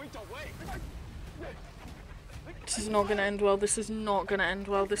กูไม่จบเว้ย This is not gonna end well, this is not gonna end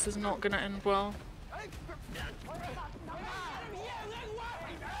well, this is not gonna end well.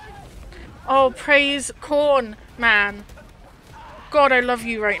 Oh, praise Korn, man. God, I love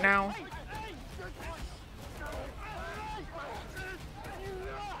you right now.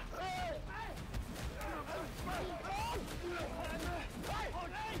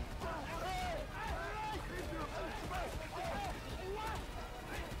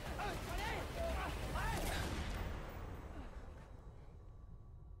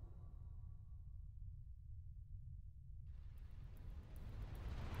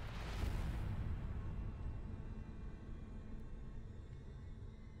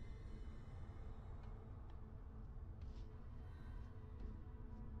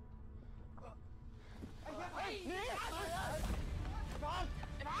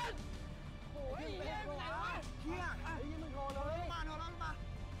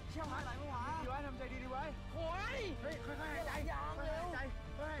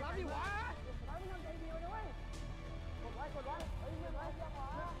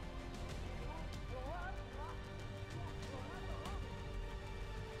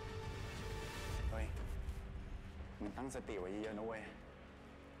เฮ้ยมึงตั้งสติไว้เยอะๆนะเว้ย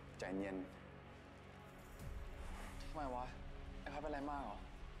ใจเย็นทำไมวะไอ้พัดเป็นไรมากเหรอ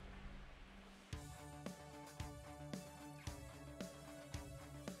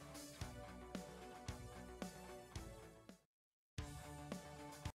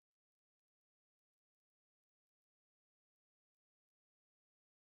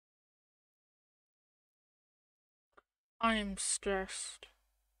I am stressed.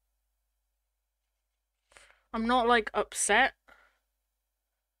 I'm not like upset,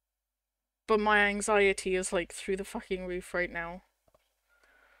 but my anxiety is like through the fucking roof right now.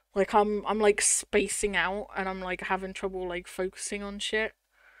 Like I'm like spacing out and I'm like having trouble like focusing on shit.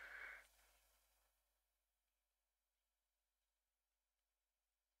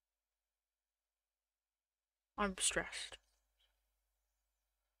 I'm stressed.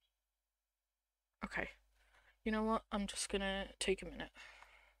 Okay. You know what? I'm just gonna take a minute.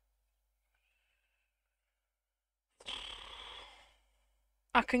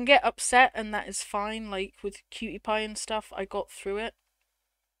 I can get upset and that is fine, like with Cutie Pie and stuff, I got through it.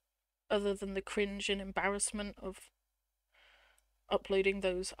 Other than the cringe and embarrassment of uploading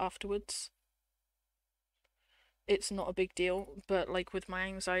those afterwards. It's not a big deal, but like with my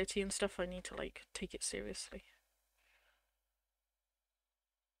anxiety and stuff, I need to like take it seriously.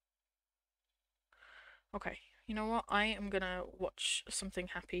 Okay, you know what? I am gonna watch something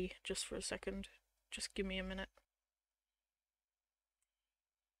happy just for a second. Just give me a minute.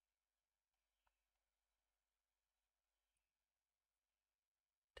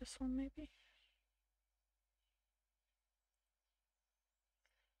 This one maybe?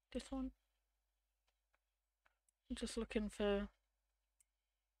 This one? I'm just looking for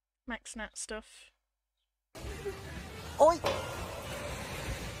Max Nat stuff. Ôi!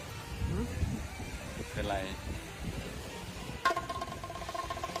 เป็นไร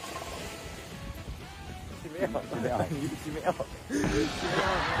คิดไม่ออกคิดไม่ออกคิดไม่ออก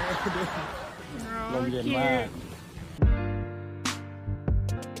ลมเย็นมาก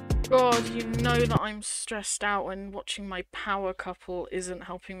God, you know that I'm stressed out and watching my power couple isn't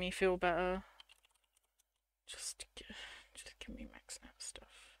helping me feel better. Just give me Max Nat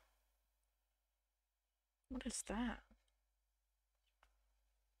stuff. What is that?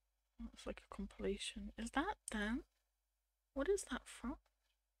 Oh, it's like a compilation. Is that them? What is that from?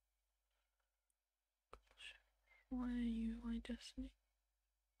 Why are you, Why Destiny?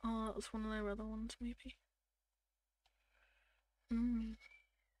 Oh, that was one of their other ones, maybe.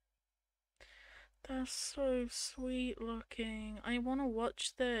 That's so sweet looking. I want to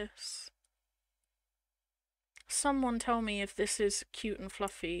watch this. Someone tell me if this is cute and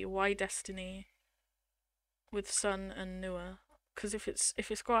fluffy. Why Destiny with Sun and Nua? Because if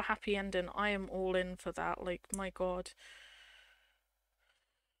it's got a happy ending, I am all in for that. Like, my god.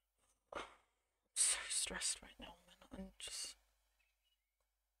 I'm so stressed right now, man. I'm just...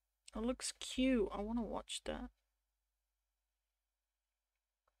 It looks cute. I want to watch that.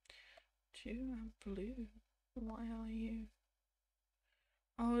 You are blue. Why are you?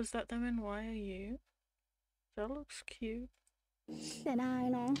 Oh, is that them in Why Are You? That looks cute. เสียดาย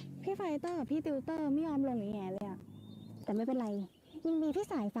เนาะพี่ไฟเตอร์กับพี่ติวเตอร์ไม่ยอมลงอย่างเงี้ยเลยอะแต่ไม่เป็นไร ยังมีพี่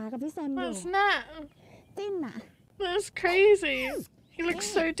สายฟ้ากับพี่ซนอยู่ That's Nat. จิ้นอะ That's crazy. He looks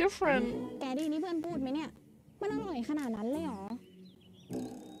so different. แกดีนี่เพื่อนพูดไหมเนี่ยมันอร่อยขนาดนั้นเลยเหรอ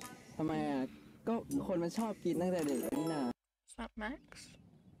ทำไมอ่ะก็คนมันชอบกินตั้งแต่เด็กนี่นา Is that Max?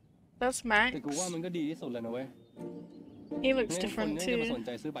 That's Max. แต่กูว่ามันก็ดีที่สุดแล้วนะเว้ย He looks คน different เนี่ยจะมาส too. นใจ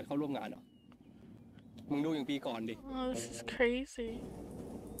ซื้อบัตรเข้าร่วมงานเหรอ มึงดูอย่างปีก่อนดิ Oh, this is crazy.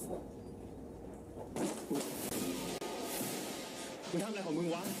 มึงทำอะไรของมึง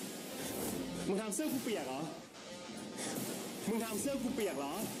วะ มึงทำเสื้อกูเปียกเหรอ มึงทำเสื้อกูเปียกเหร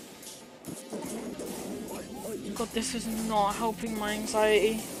อ God, this is not helping my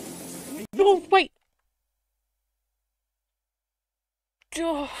anxiety. Oh, wait!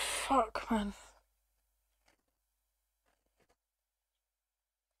 Oh, fuck, man.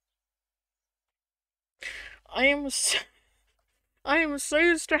 I am so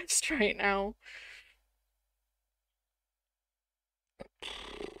stressed right now.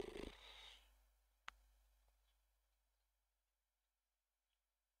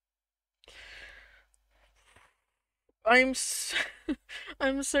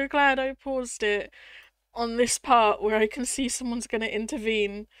 I'm so glad I paused it on this part where I can see someone's gonna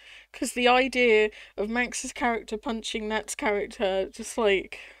intervene, because the idea of Max's character punching Nat's character, just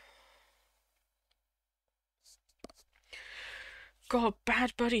like... God,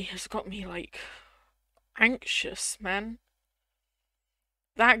 Bad Buddy has got me, like, anxious, man.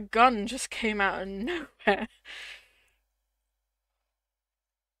 That gun just came out of nowhere.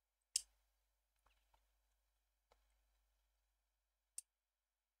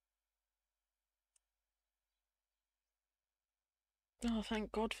 Oh,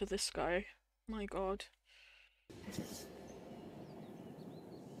 thank God for this guy. My God.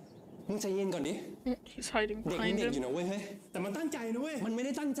 มึงใจเย็นก่อนดิ He's hiding เด็ก behind เด็ก him. อยู่นะเว้ยเฮ้ย แต่มันตั้งใจนะเว้ย มันไม่ไ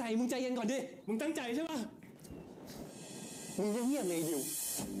ด้ตั้งใจ มึงใจเย็นก่อนดิ มึงตั้งใจใช่ป่ะ มึงเงียบๆเลยดิว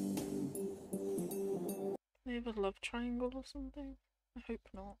They have a love triangle or something? I hope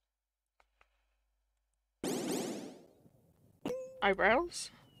not. Eyebrows?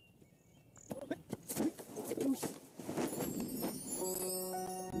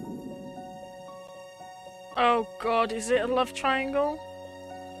 Oh God, is it a love triangle?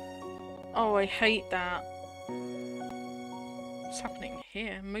 Oh, I hate that. What's happening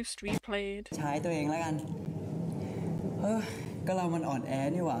here? Most replayed. ใช้ตัวเองแล้วกันก็เรามันอ่อนแอ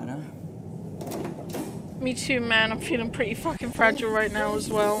นี่หว่านะ Me too, man. I'm feeling pretty fucking fragile right now as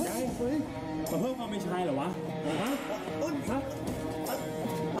well. มาเพิ่มความเป็นชายเหรอวะฮะฮะเปล่าครับ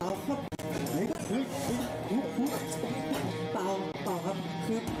เปล่าครับ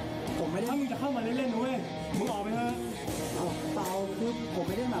คือผมไม่ได้ถ้ามึงจะเข้ามาเล่นๆนะเว้ย มึงออกไปเถอะเปล่าคือผมไ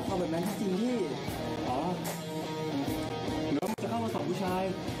ม่ได้หมายความแบบนั้นจริงที่อ๋อหรือว่ามึงจะเข้ามาสอบผู้ชาย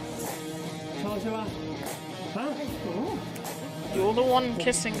ชอบใช่ป่ะฮะ You're the one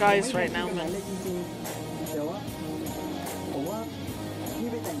kissing guys right now, man. จริงๆเดี๋ยวว่าผมว่าพี่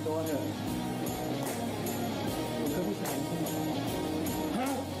ไปแต่งตัวเถอะผมก็ผู้ชายฮะ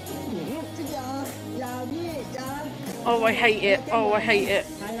อย่าพี่อย่า Oh, I hate it. Oh, I hate it.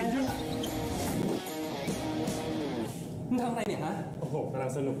 มึงทำอะไรเนี่ยฮะโอ้โหกำลั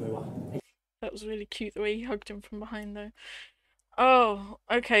งสนุกเลยว่ะ That was really cute the way he hugged him from behind, though. Oh,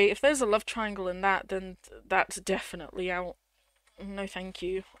 okay. If there's a love triangle in that, then that's definitely out. No, thank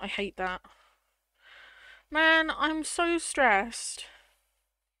you. I hate that. Man, I'm so stressed.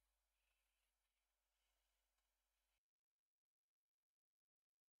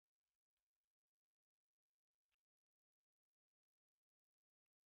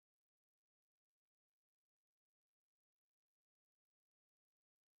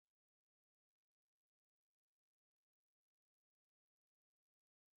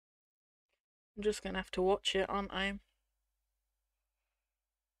 I'm just gonna have to watch it, aren't I?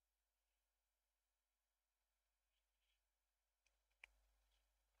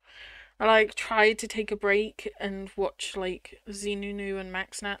 I like tried to take a break and watch like Zinunu and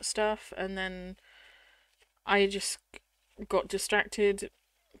MaxNat stuff, and then I just got distracted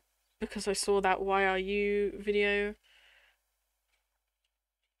because I saw that Why Are You video,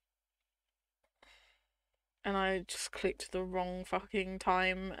 and I just clicked the wrong fucking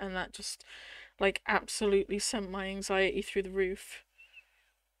time, and that just like absolutely sent my anxiety through the roof.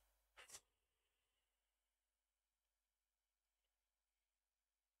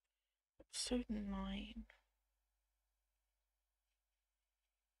 Episode 9.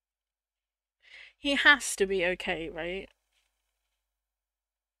 He has to be okay, right?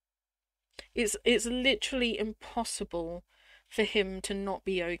 It's literally impossible for him to not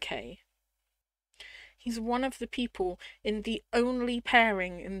be okay. He's one of the people in the only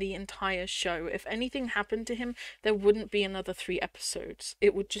pairing in the entire show. If anything happened to him, there wouldn't be another 3 episodes.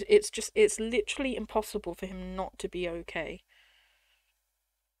 It's literally impossible for him not to be okay.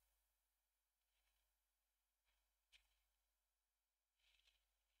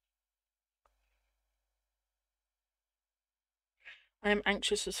 I am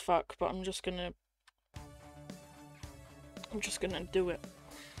anxious as fuck, but I'm just gonna do it.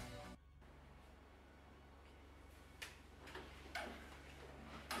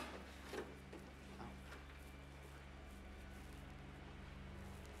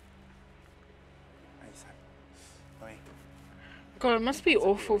 God, it must be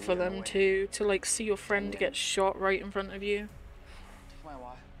awful for them too, to like see your friend get shot right in front of you. ทำไมว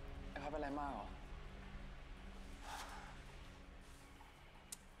ะไอ้พัดเป็นไรมากเหรอ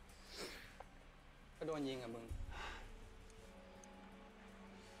ก็โดนยิงอ่ะมึง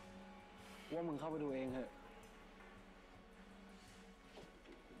ว่ามึงเข้าไปดูเองเถอะ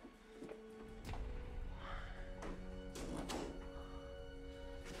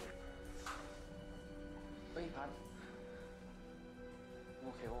เฮ้ยพัดโอ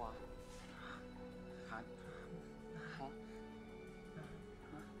เควะพัดฮะ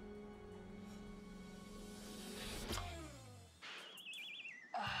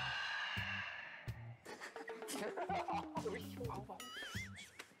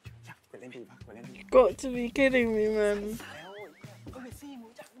Got to be kidding me, man. ก็เบสซี่มึง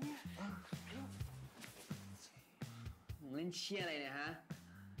รู้จักเนี่ยมึงเล่นเชี่ยอะไรเนี่ยฮะ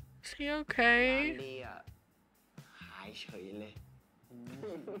Is he okay? ดีอ่ะหายเฉยเลย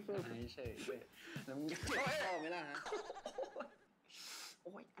หายเฉยเลยแล้วมึงจะเจ็บคอไหมล่ะฮะ โอ้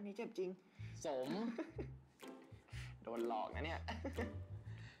ยอันนี้เจ็บจริง สม โดนหลอกนะเนี่ย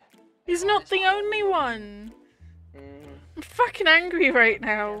He's not the only one. I'm fucking angry right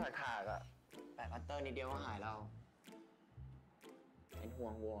now. ขาดอะแปะพัตเตอร์นิดเดียวก็หายแล้วเป็นห่ว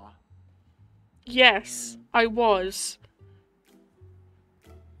งวัว Yes, I was.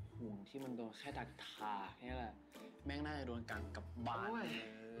 ห่วงที่มันโดนแค่ดักทาแค่แหละแม่งน่าจะโดนกังกับบานเ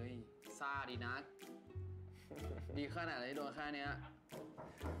ลยซ่าดีนักดีขนาดที่โดนแค่เนี้ย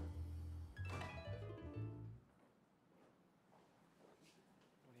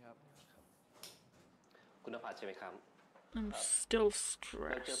คุณภัทรใช่ไหมครับ I'm still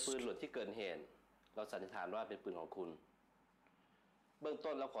เราเจอ stressed. ปืนหล่นที่เกิดเหตุเราสันนิษฐานว่าเป็นปืนของคุณ เบื้อง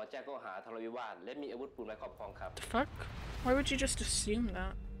ต้นเราขอแจ้งข้อหาทะเลาะวิวาทและมีอาวุธปืนไว้ครอบครองครับ The fuck? Why would you just assume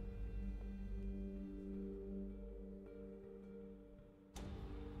that?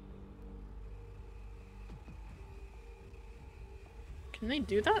 Can they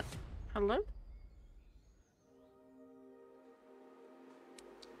do that? Hello?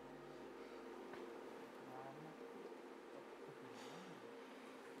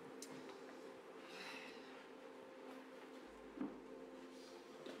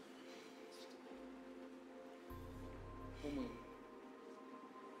มึง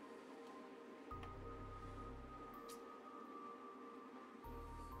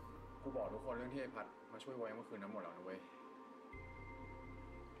กูบอกทุกคนเรื่องที่ไอ้พัดมาช่วยไว้เมื่อคืนนั้นหมดแล้วนะเว้ย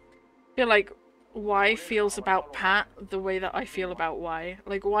I feel like Y feels about Pat the way that I feel about Y.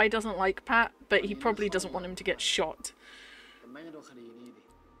 Like, Y doesn't like Pat, but he probably doesn't want him to get shot. แต่แม่งก็โดนคดีนี่ดิ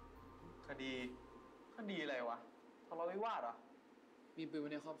คดีอะไรวะทะเลาะวิวาทเหรอ มีปืนไว้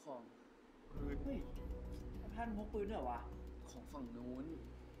ในครอบครอง เฮ้ยท่านพกปืนด้วยเหรอวะ ของฝั่งนู้น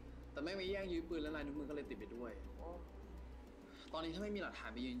แต่แม่งไปแย่งยืมปืนแล้วลายนิ้วมือก็เลยติดไปด้วย ตอนนี้ถ้าไม่มีหลักฐาน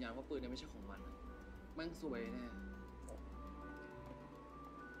ไปยืนยันว่าปืนเนี่ยไม่ใช่ของมันอะแม่งซวยแน่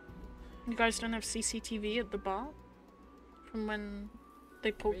You guys don't have CCTV at the bar? From when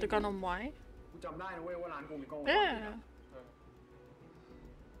they pulled the gun on Y? กูจำได้นะเว้ยว่าร้านกูมีกล้องวงจรปิด Yeah. อะ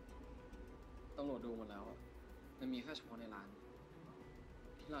ตำรวจดูหมดแล้วอะมันมีแค่เฉพาะในร้าน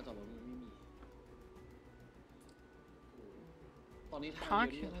ที่ลานจอดรถมันไม่มี ตอนนี้ทาง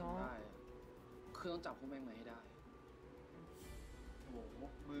เดียวที่จะทำได้อะคือต้องจับพวกแม่งมาให้ได้ โอ้โห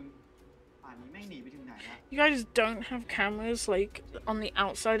มึงป่านนี้แม่งหนีไปถึงไหนละ You guys don't have cameras, like, on the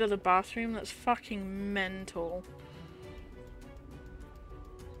outside of the bathroom? That's fucking mental.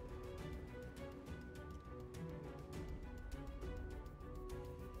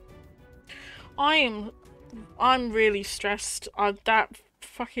 I'm really stressed. That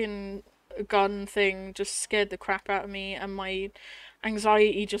fucking gun thing just scared the crap out of me, and my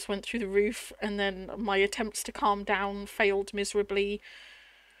anxiety just went through the roof, and then my attempts to calm down failed miserably.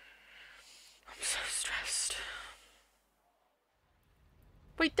 I'm so stressed.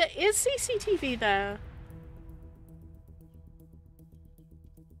 Wait, there is CCTV there.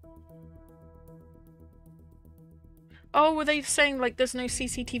 Oh, were they saying, like, there's no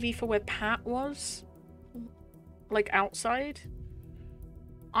CCTV for where Pat was? like, outside.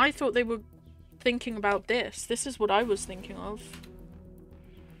 I thought they were thinking about this. This is what I was thinking of.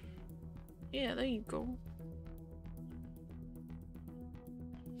 Yeah, there you go.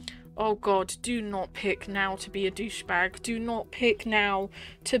 Oh god, do not pick now to be a douchebag. Do not pick now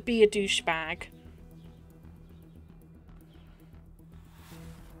to be a douchebag.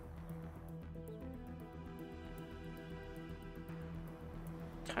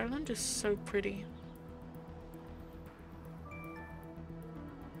 Thailand is so pretty.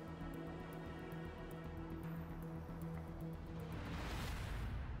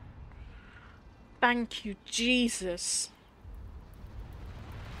 Thank you, Jesus.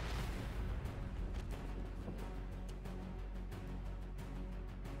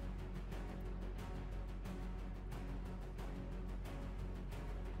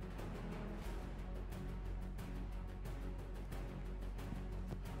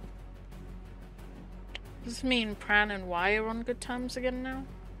 Does this mean Pran and Y are on good terms again now?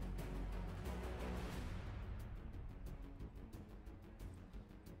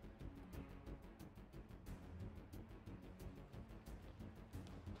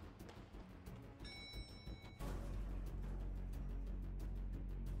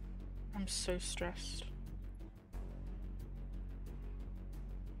 I'm so stressed.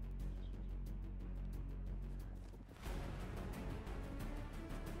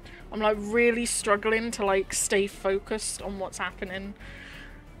 I'm like really struggling to like stay focused on what's happening.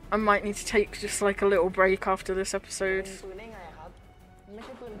 I might need to take just like a little break after this episode. ปืนได้ไงครับ ไม่ใ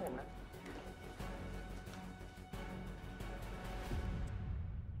ช่ปืนผมนะ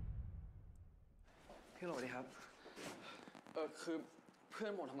พี่โหลดีครับ คือเพื่อ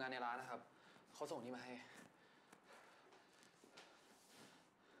นผมทำงานในร้านนะครับ เขาส่งนี่มาให้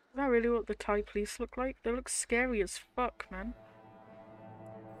Is that really what the Thai police look like? They look scary as fuck, man.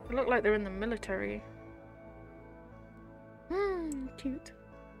 They look like they're in the military. Cute.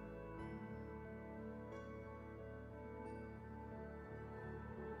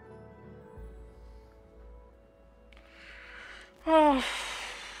 Oh.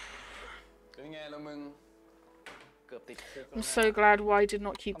 I'm so glad Y did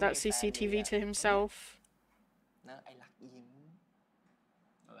not keep that CCTV to himself.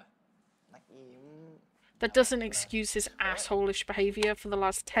 That doesn't excuse his asshole-ish behavior for the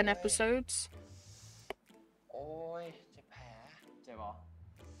last 10 episodes.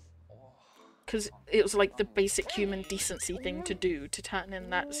 Because it was like the basic human decency thing to do, to turn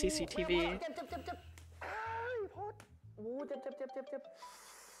in that CCTV.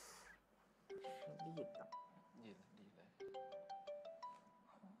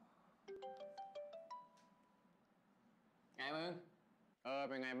 ไงมึง เ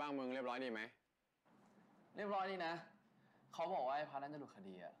ป็นไงบ้างมึงเรียบร้อยดีไหม เรียบร้อยดีนะ เขาบอกว่าไอ้พัดนั่นจะหลุดค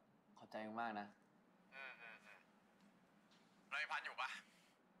ดีอะขอบใจมึงมากนะแล้วไอ้พัดอยู่ปะ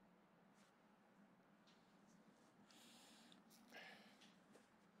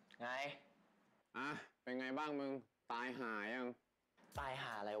ไง เป็นไงบ้างมึง ตายหายัง ตายห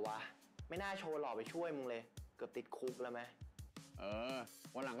าอะไรวะ ไม่น่าโชว์หล่อไปช่วยมึงเลย เกือบติดคุกแล้วไหม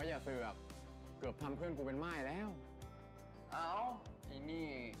วันหลังก็อย่าเสือกเกือบทำเพื่อนกูเป็นม่ายแล้ว เอ้าไอ้นี่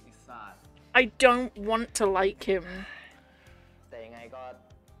ไอ้สัตว์ I don't want to like him. แต่ยังไงก็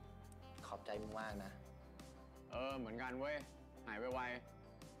ขอบใจมึงมากนะ เหมือนกันเว้ย หายไว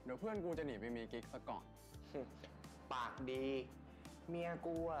ๆเดี๋ยวเพื่อนกูจะหนีไปมีกิ๊กซะก่อน ปากดี เมีย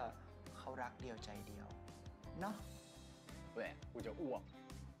กูอ่ะเขารักเดียวใจเดียว เนาะ แหละกูจะอ้วก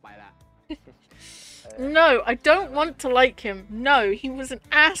ไปละ No, I don't want to like him. No, he was an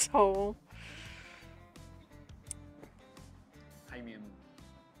asshole.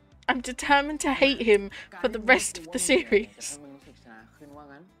 I'm determined to hate him for the rest of the series.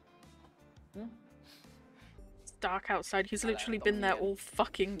 It's dark outside. He's literally been there all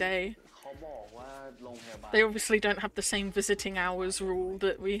fucking day. They obviously don't have the same visiting hours rule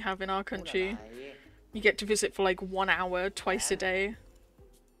that we have in our country. You get to visit for like 1 hour twice a day.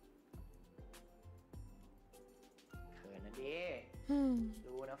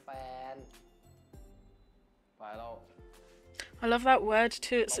 I love that word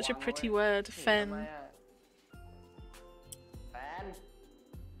too, it's such a pretty word, fen.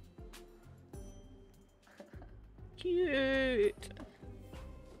 Cute.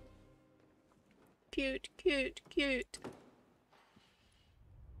 Cute, cute, cute.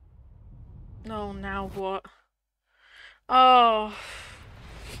 Oh, now what? Oh.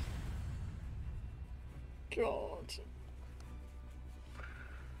 God.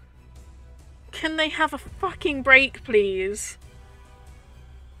 Can they have a fucking break, please?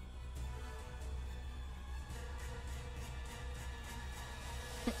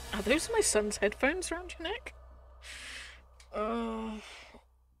 Are those my son's headphones around your neck?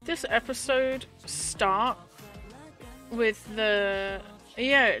 This episode start with the...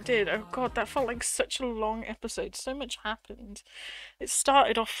 Yeah, it did. Oh god, that felt like such a long episode. So much happened. It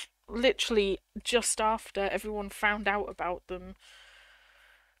started off literally just after everyone found out about them.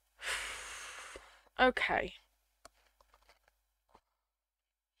 Okay.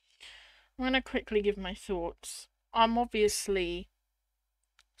 I'm gonna quickly give my thoughts. I'm obviously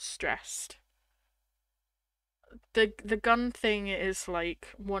stressed. The gun thing is like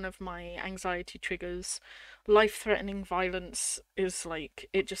one of my anxiety triggers. Life-threatening violence is like,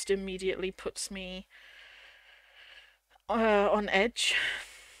 it just immediately puts me on edge.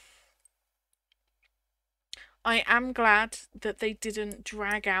 I am glad that they didn't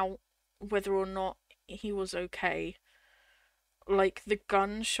drag out whether or not he was okay. Like, the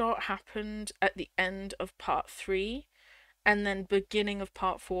gunshot happened at the end of part 3, and then beginning of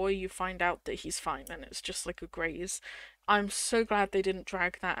part 4 you find out that he's fine and it's just like a graze. I'm so glad they didn't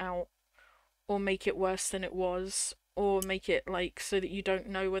drag that out or make it worse than it was, or make it like so that you don't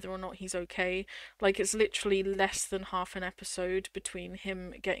know whether or not he's okay. Like, it's literally less than half an episode between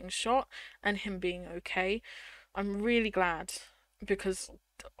him getting shot and him being okay. I'm really glad, because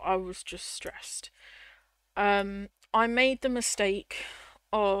I was just stressed. I made the mistake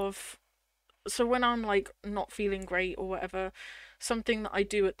of... So when I'm like not feeling great or whatever, something that I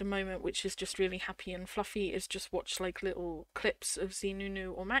do at the moment, which is just really happy and fluffy, is just watch like little clips of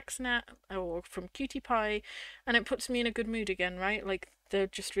Zinunu or Maxnet or from Cutie Pie, and it puts me in a good mood again, right? Like, they're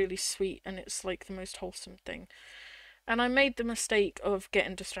just really sweet and it's like the most wholesome thing. And I made the mistake of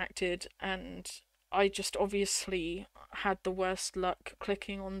getting distracted, and I just obviously had the worst luck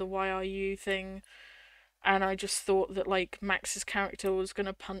clicking on the YRU thing. And I just thought that, like, Max's character was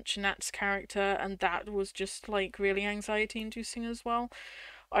gonna punch Nat's character, and that was just, like, really anxiety-inducing as well.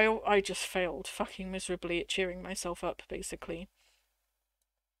 I just failed fucking miserably at cheering myself up, basically.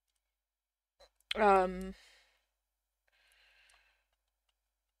 But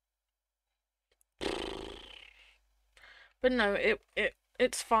no,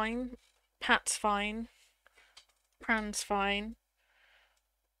 it's fine. Pat's fine. Pran's fine.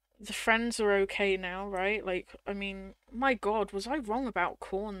 The friends are okay now, right? Like, I mean, my god, was I wrong about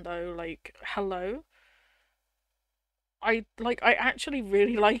Korn, though? Like, hello? I actually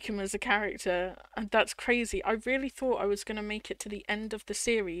really like him as a character, and that's crazy. I really thought I was gonna make it to the end of the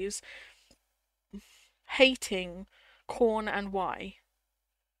series hating Korn and Y.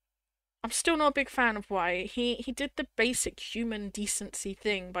 I'm still not a big fan of Y. He did the basic human decency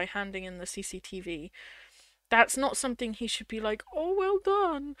thing by handing in the CCTV. That's not something he should be like, oh, well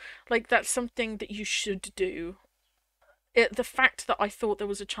done. Like, that's something that you should do. The fact that I thought there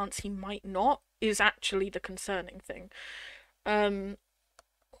was a chance he might not is actually the concerning thing. But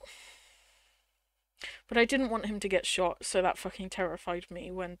I didn't want him to get shot, so that fucking terrified me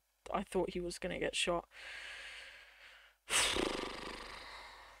when I thought he was gonna get shot.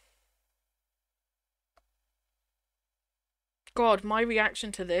 God, my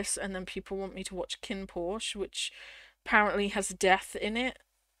reaction to this, and then people want me to watch Kin Porsche, which apparently has death in it.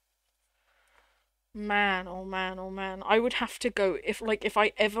 Man, oh man, oh man. I would have to go, if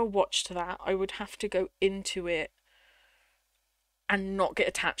I ever watched that, I would have to go into it and not get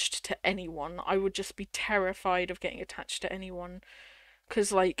attached to anyone. I would just be terrified of getting attached to anyone.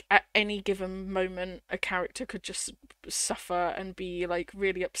 Because, like, at any given moment, a character could just suffer and be, like,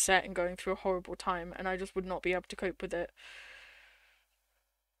 really upset and going through a horrible time, and I just would not be able to cope with it.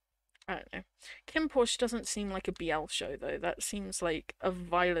 I don't know. Kim Porsche doesn't seem like a BL show, though. That seems like a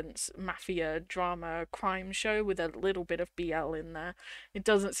violence, mafia, drama, crime show with a little bit of BL in there. It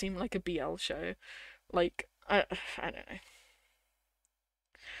doesn't seem like a BL show. Like, I don't know.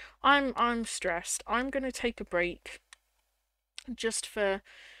 I'm stressed. I'm gonna take a break. Just for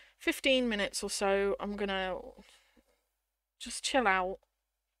 15 minutes or so. I'm gonna just chill out.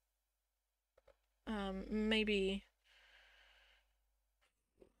 Maybe...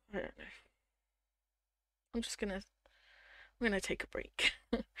 I don't know. I'm gonna take a break.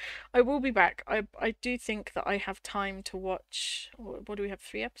 I will be back. I do think that I have time to watch... What do we have?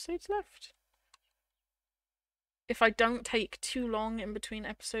 3 episodes left? If I don't take too long in between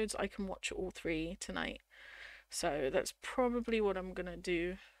episodes, I can watch all 3 tonight. So that's probably what I'm gonna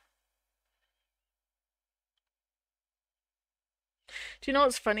do. Do you know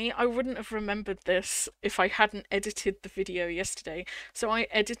what's funny? I wouldn't have remembered this if I hadn't edited the video yesterday. So I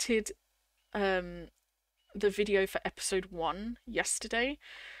edited the video for episode 1 yesterday.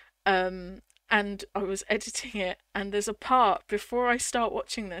 And and I was editing it, and there's a part before I start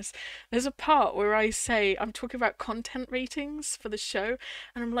watching this, there's a part where I say I'm talking about content ratings for the show,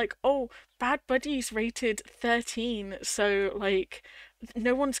 and I'm like, oh, Bad Buddies rated 13, so like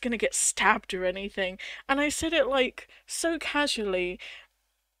no one's gonna get stabbed or anything. And I said it like so casually,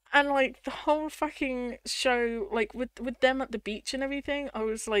 and like the whole fucking show, like with them at the beach and everything, I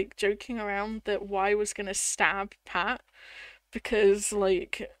was like joking around that Y was gonna stab Pat because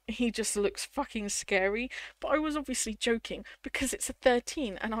like he just looks fucking scary, but I was obviously joking because it's a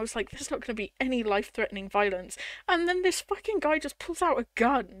 13, and I was like, there's not going to be any life-threatening violence, and then this fucking guy just pulls out a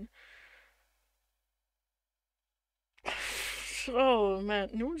gun. Oh man,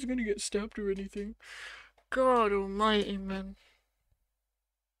 no one's gonna get stabbed or anything. God almighty, man.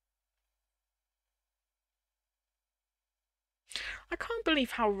 I can't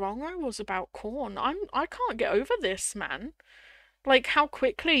believe how wrong I was about Korn. I can't get over this, man. Like, how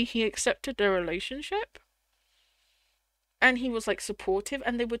quickly he accepted their relationship. And he was, like, supportive,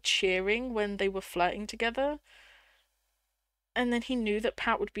 and they were cheering when they were flirting together. And then he knew that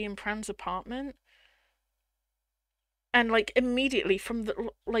Pat would be in Pran's apartment. And, like, immediately from the,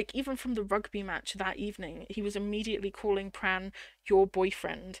 like, even from the rugby match that evening, he was immediately calling Pran your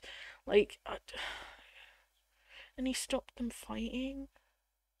boyfriend. Like, and he stopped them fighting.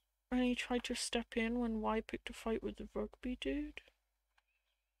 And he tried to step in when Y picked a fight with the rugby dude.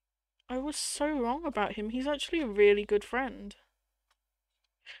 I was so wrong about him. He's actually a really good friend.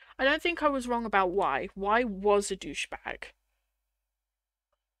 I don't think I was wrong about Y. Y was a douchebag.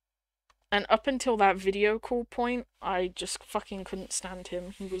 And up until that video call point, I just fucking couldn't stand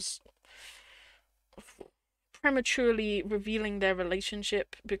him. He was prematurely revealing their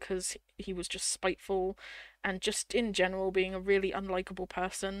relationship because he was just spiteful and just in general being a really unlikable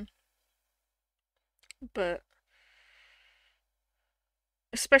person. But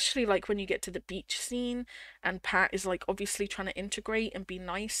especially like when you get to the beach scene and Pat is like obviously trying to integrate and be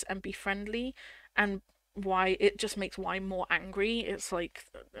nice and be friendly, and Y, it just makes Y more angry. It's like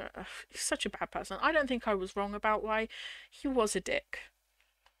he's such a bad person. I don't think I was wrong about Y. He was a dick.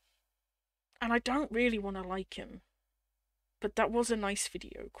 And I don't really want to like him. But that was a nice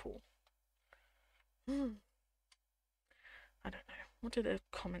video call. I don't know. What did the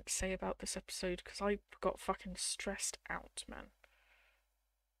comments say about this episode? Because I got fucking stressed out, man.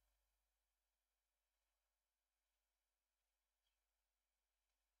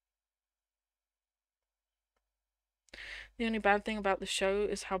 The only bad thing about the show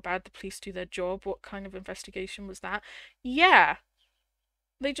is how bad the police do their job. What kind of investigation was that? Yeah!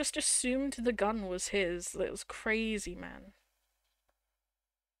 They just assumed the gun was his. It was crazy, man.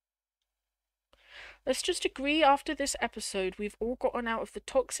 Let's just agree after this episode we've all gotten out of the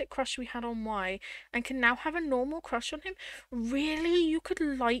toxic crush we had on Y and can now have a normal crush on him. Really? You could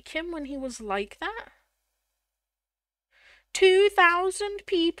like him when he was like that? 2,000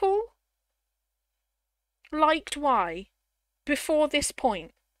 people liked Y before this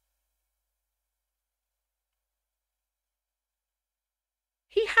point.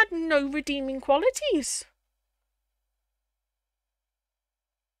 He had no redeeming qualities.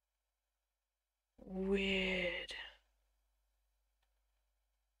 Weird.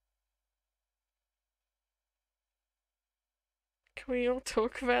 Can we all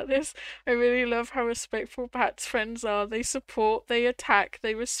talk about this? I really love how respectful Pat's friends are. They support, they attack,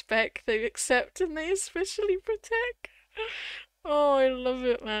 they respect, they accept, and they especially protect. Oh, I love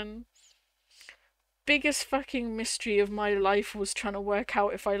it, man. Biggest fucking mystery of my life was trying to work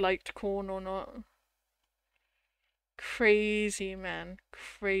out if I liked Korn or not. Crazy, man.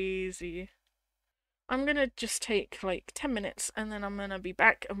 Crazy. I'm gonna just take like 10 minutes and then I'm gonna be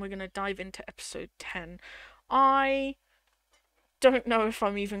back and we're gonna dive into episode 10. I don't know if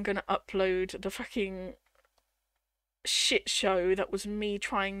I'm even gonna upload the fucking shit show that was me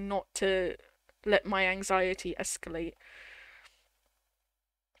trying not to let my anxiety escalate.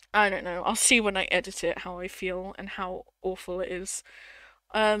 I don't know. I'll see when I edit it how I feel and how awful it is.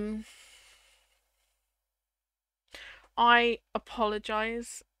 I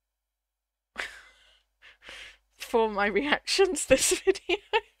apologize for my reactions this video.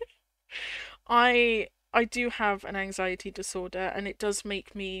 I do have an anxiety disorder and it does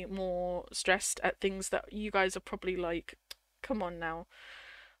make me more stressed at things that you guys are probably like, come on now.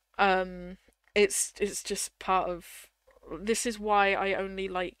 It's just part of, this is why I only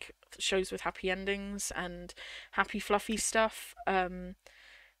like shows with happy endings and happy fluffy stuff.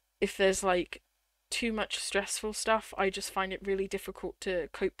 If there's like too much stressful stuff, I just find it really difficult to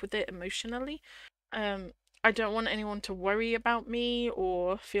cope with it emotionally. I don't want anyone to worry about me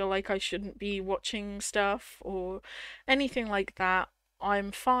or feel like I shouldn't be watching stuff or anything like that.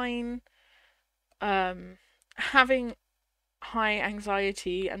 I'm fine. having high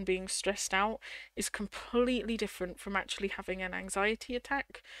anxiety and being stressed out is completely different from actually having an anxiety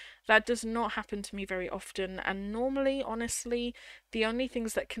attack. That does not happen to me very often, and normally, honestly, the only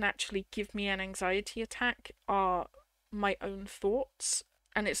things that can actually give me an anxiety attack are my own thoughts.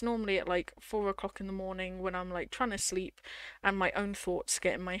 And it's normally at like 4 o'clock in the morning when I'm like trying to sleep and my own thoughts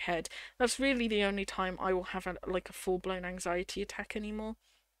get in my head. That's really the only time I will have like a full-blown anxiety attack anymore.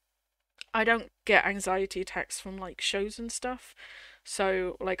 I don't get anxiety attacks from like shows and stuff.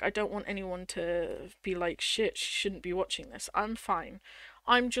 So like I don't want anyone to be like, shit, she shouldn't be watching this. I'm fine.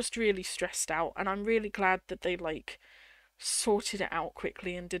 I'm just really stressed out, and I'm really glad that they like sorted it out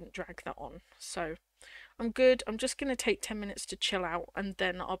quickly and didn't drag that on. So I'm good. I'm just gonna take 10 minutes to chill out, and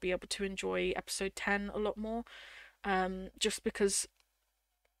then I'll be able to enjoy episode 10 a lot more. Just because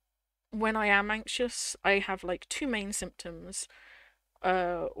when I am anxious, I have like two main symptoms.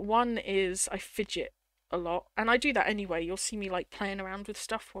 One is I fidget a lot, and I do that anyway. You'll see me like playing around with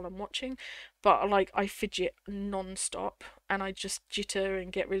stuff while I'm watching, but like I fidget non-stop, and I just jitter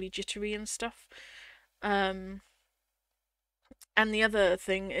and get really jittery and stuff. And the other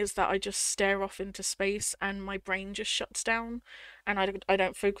thing is that I just stare off into space and my brain just shuts down, and I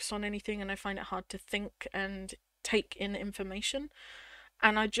don't focus on anything, and I find it hard to think and take in information.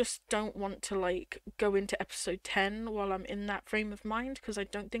 And I just don't want to like go into episode 10 while I'm in that frame of mind, because I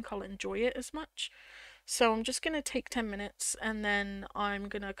don't think I'll enjoy it as much. So I'm just going to take 10 minutes, and then I'm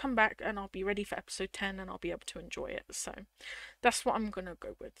going to come back and I'll be ready for episode 10 and I'll be able to enjoy it. So that's what I'm going to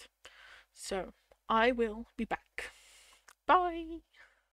go with. So I will be back. Bye!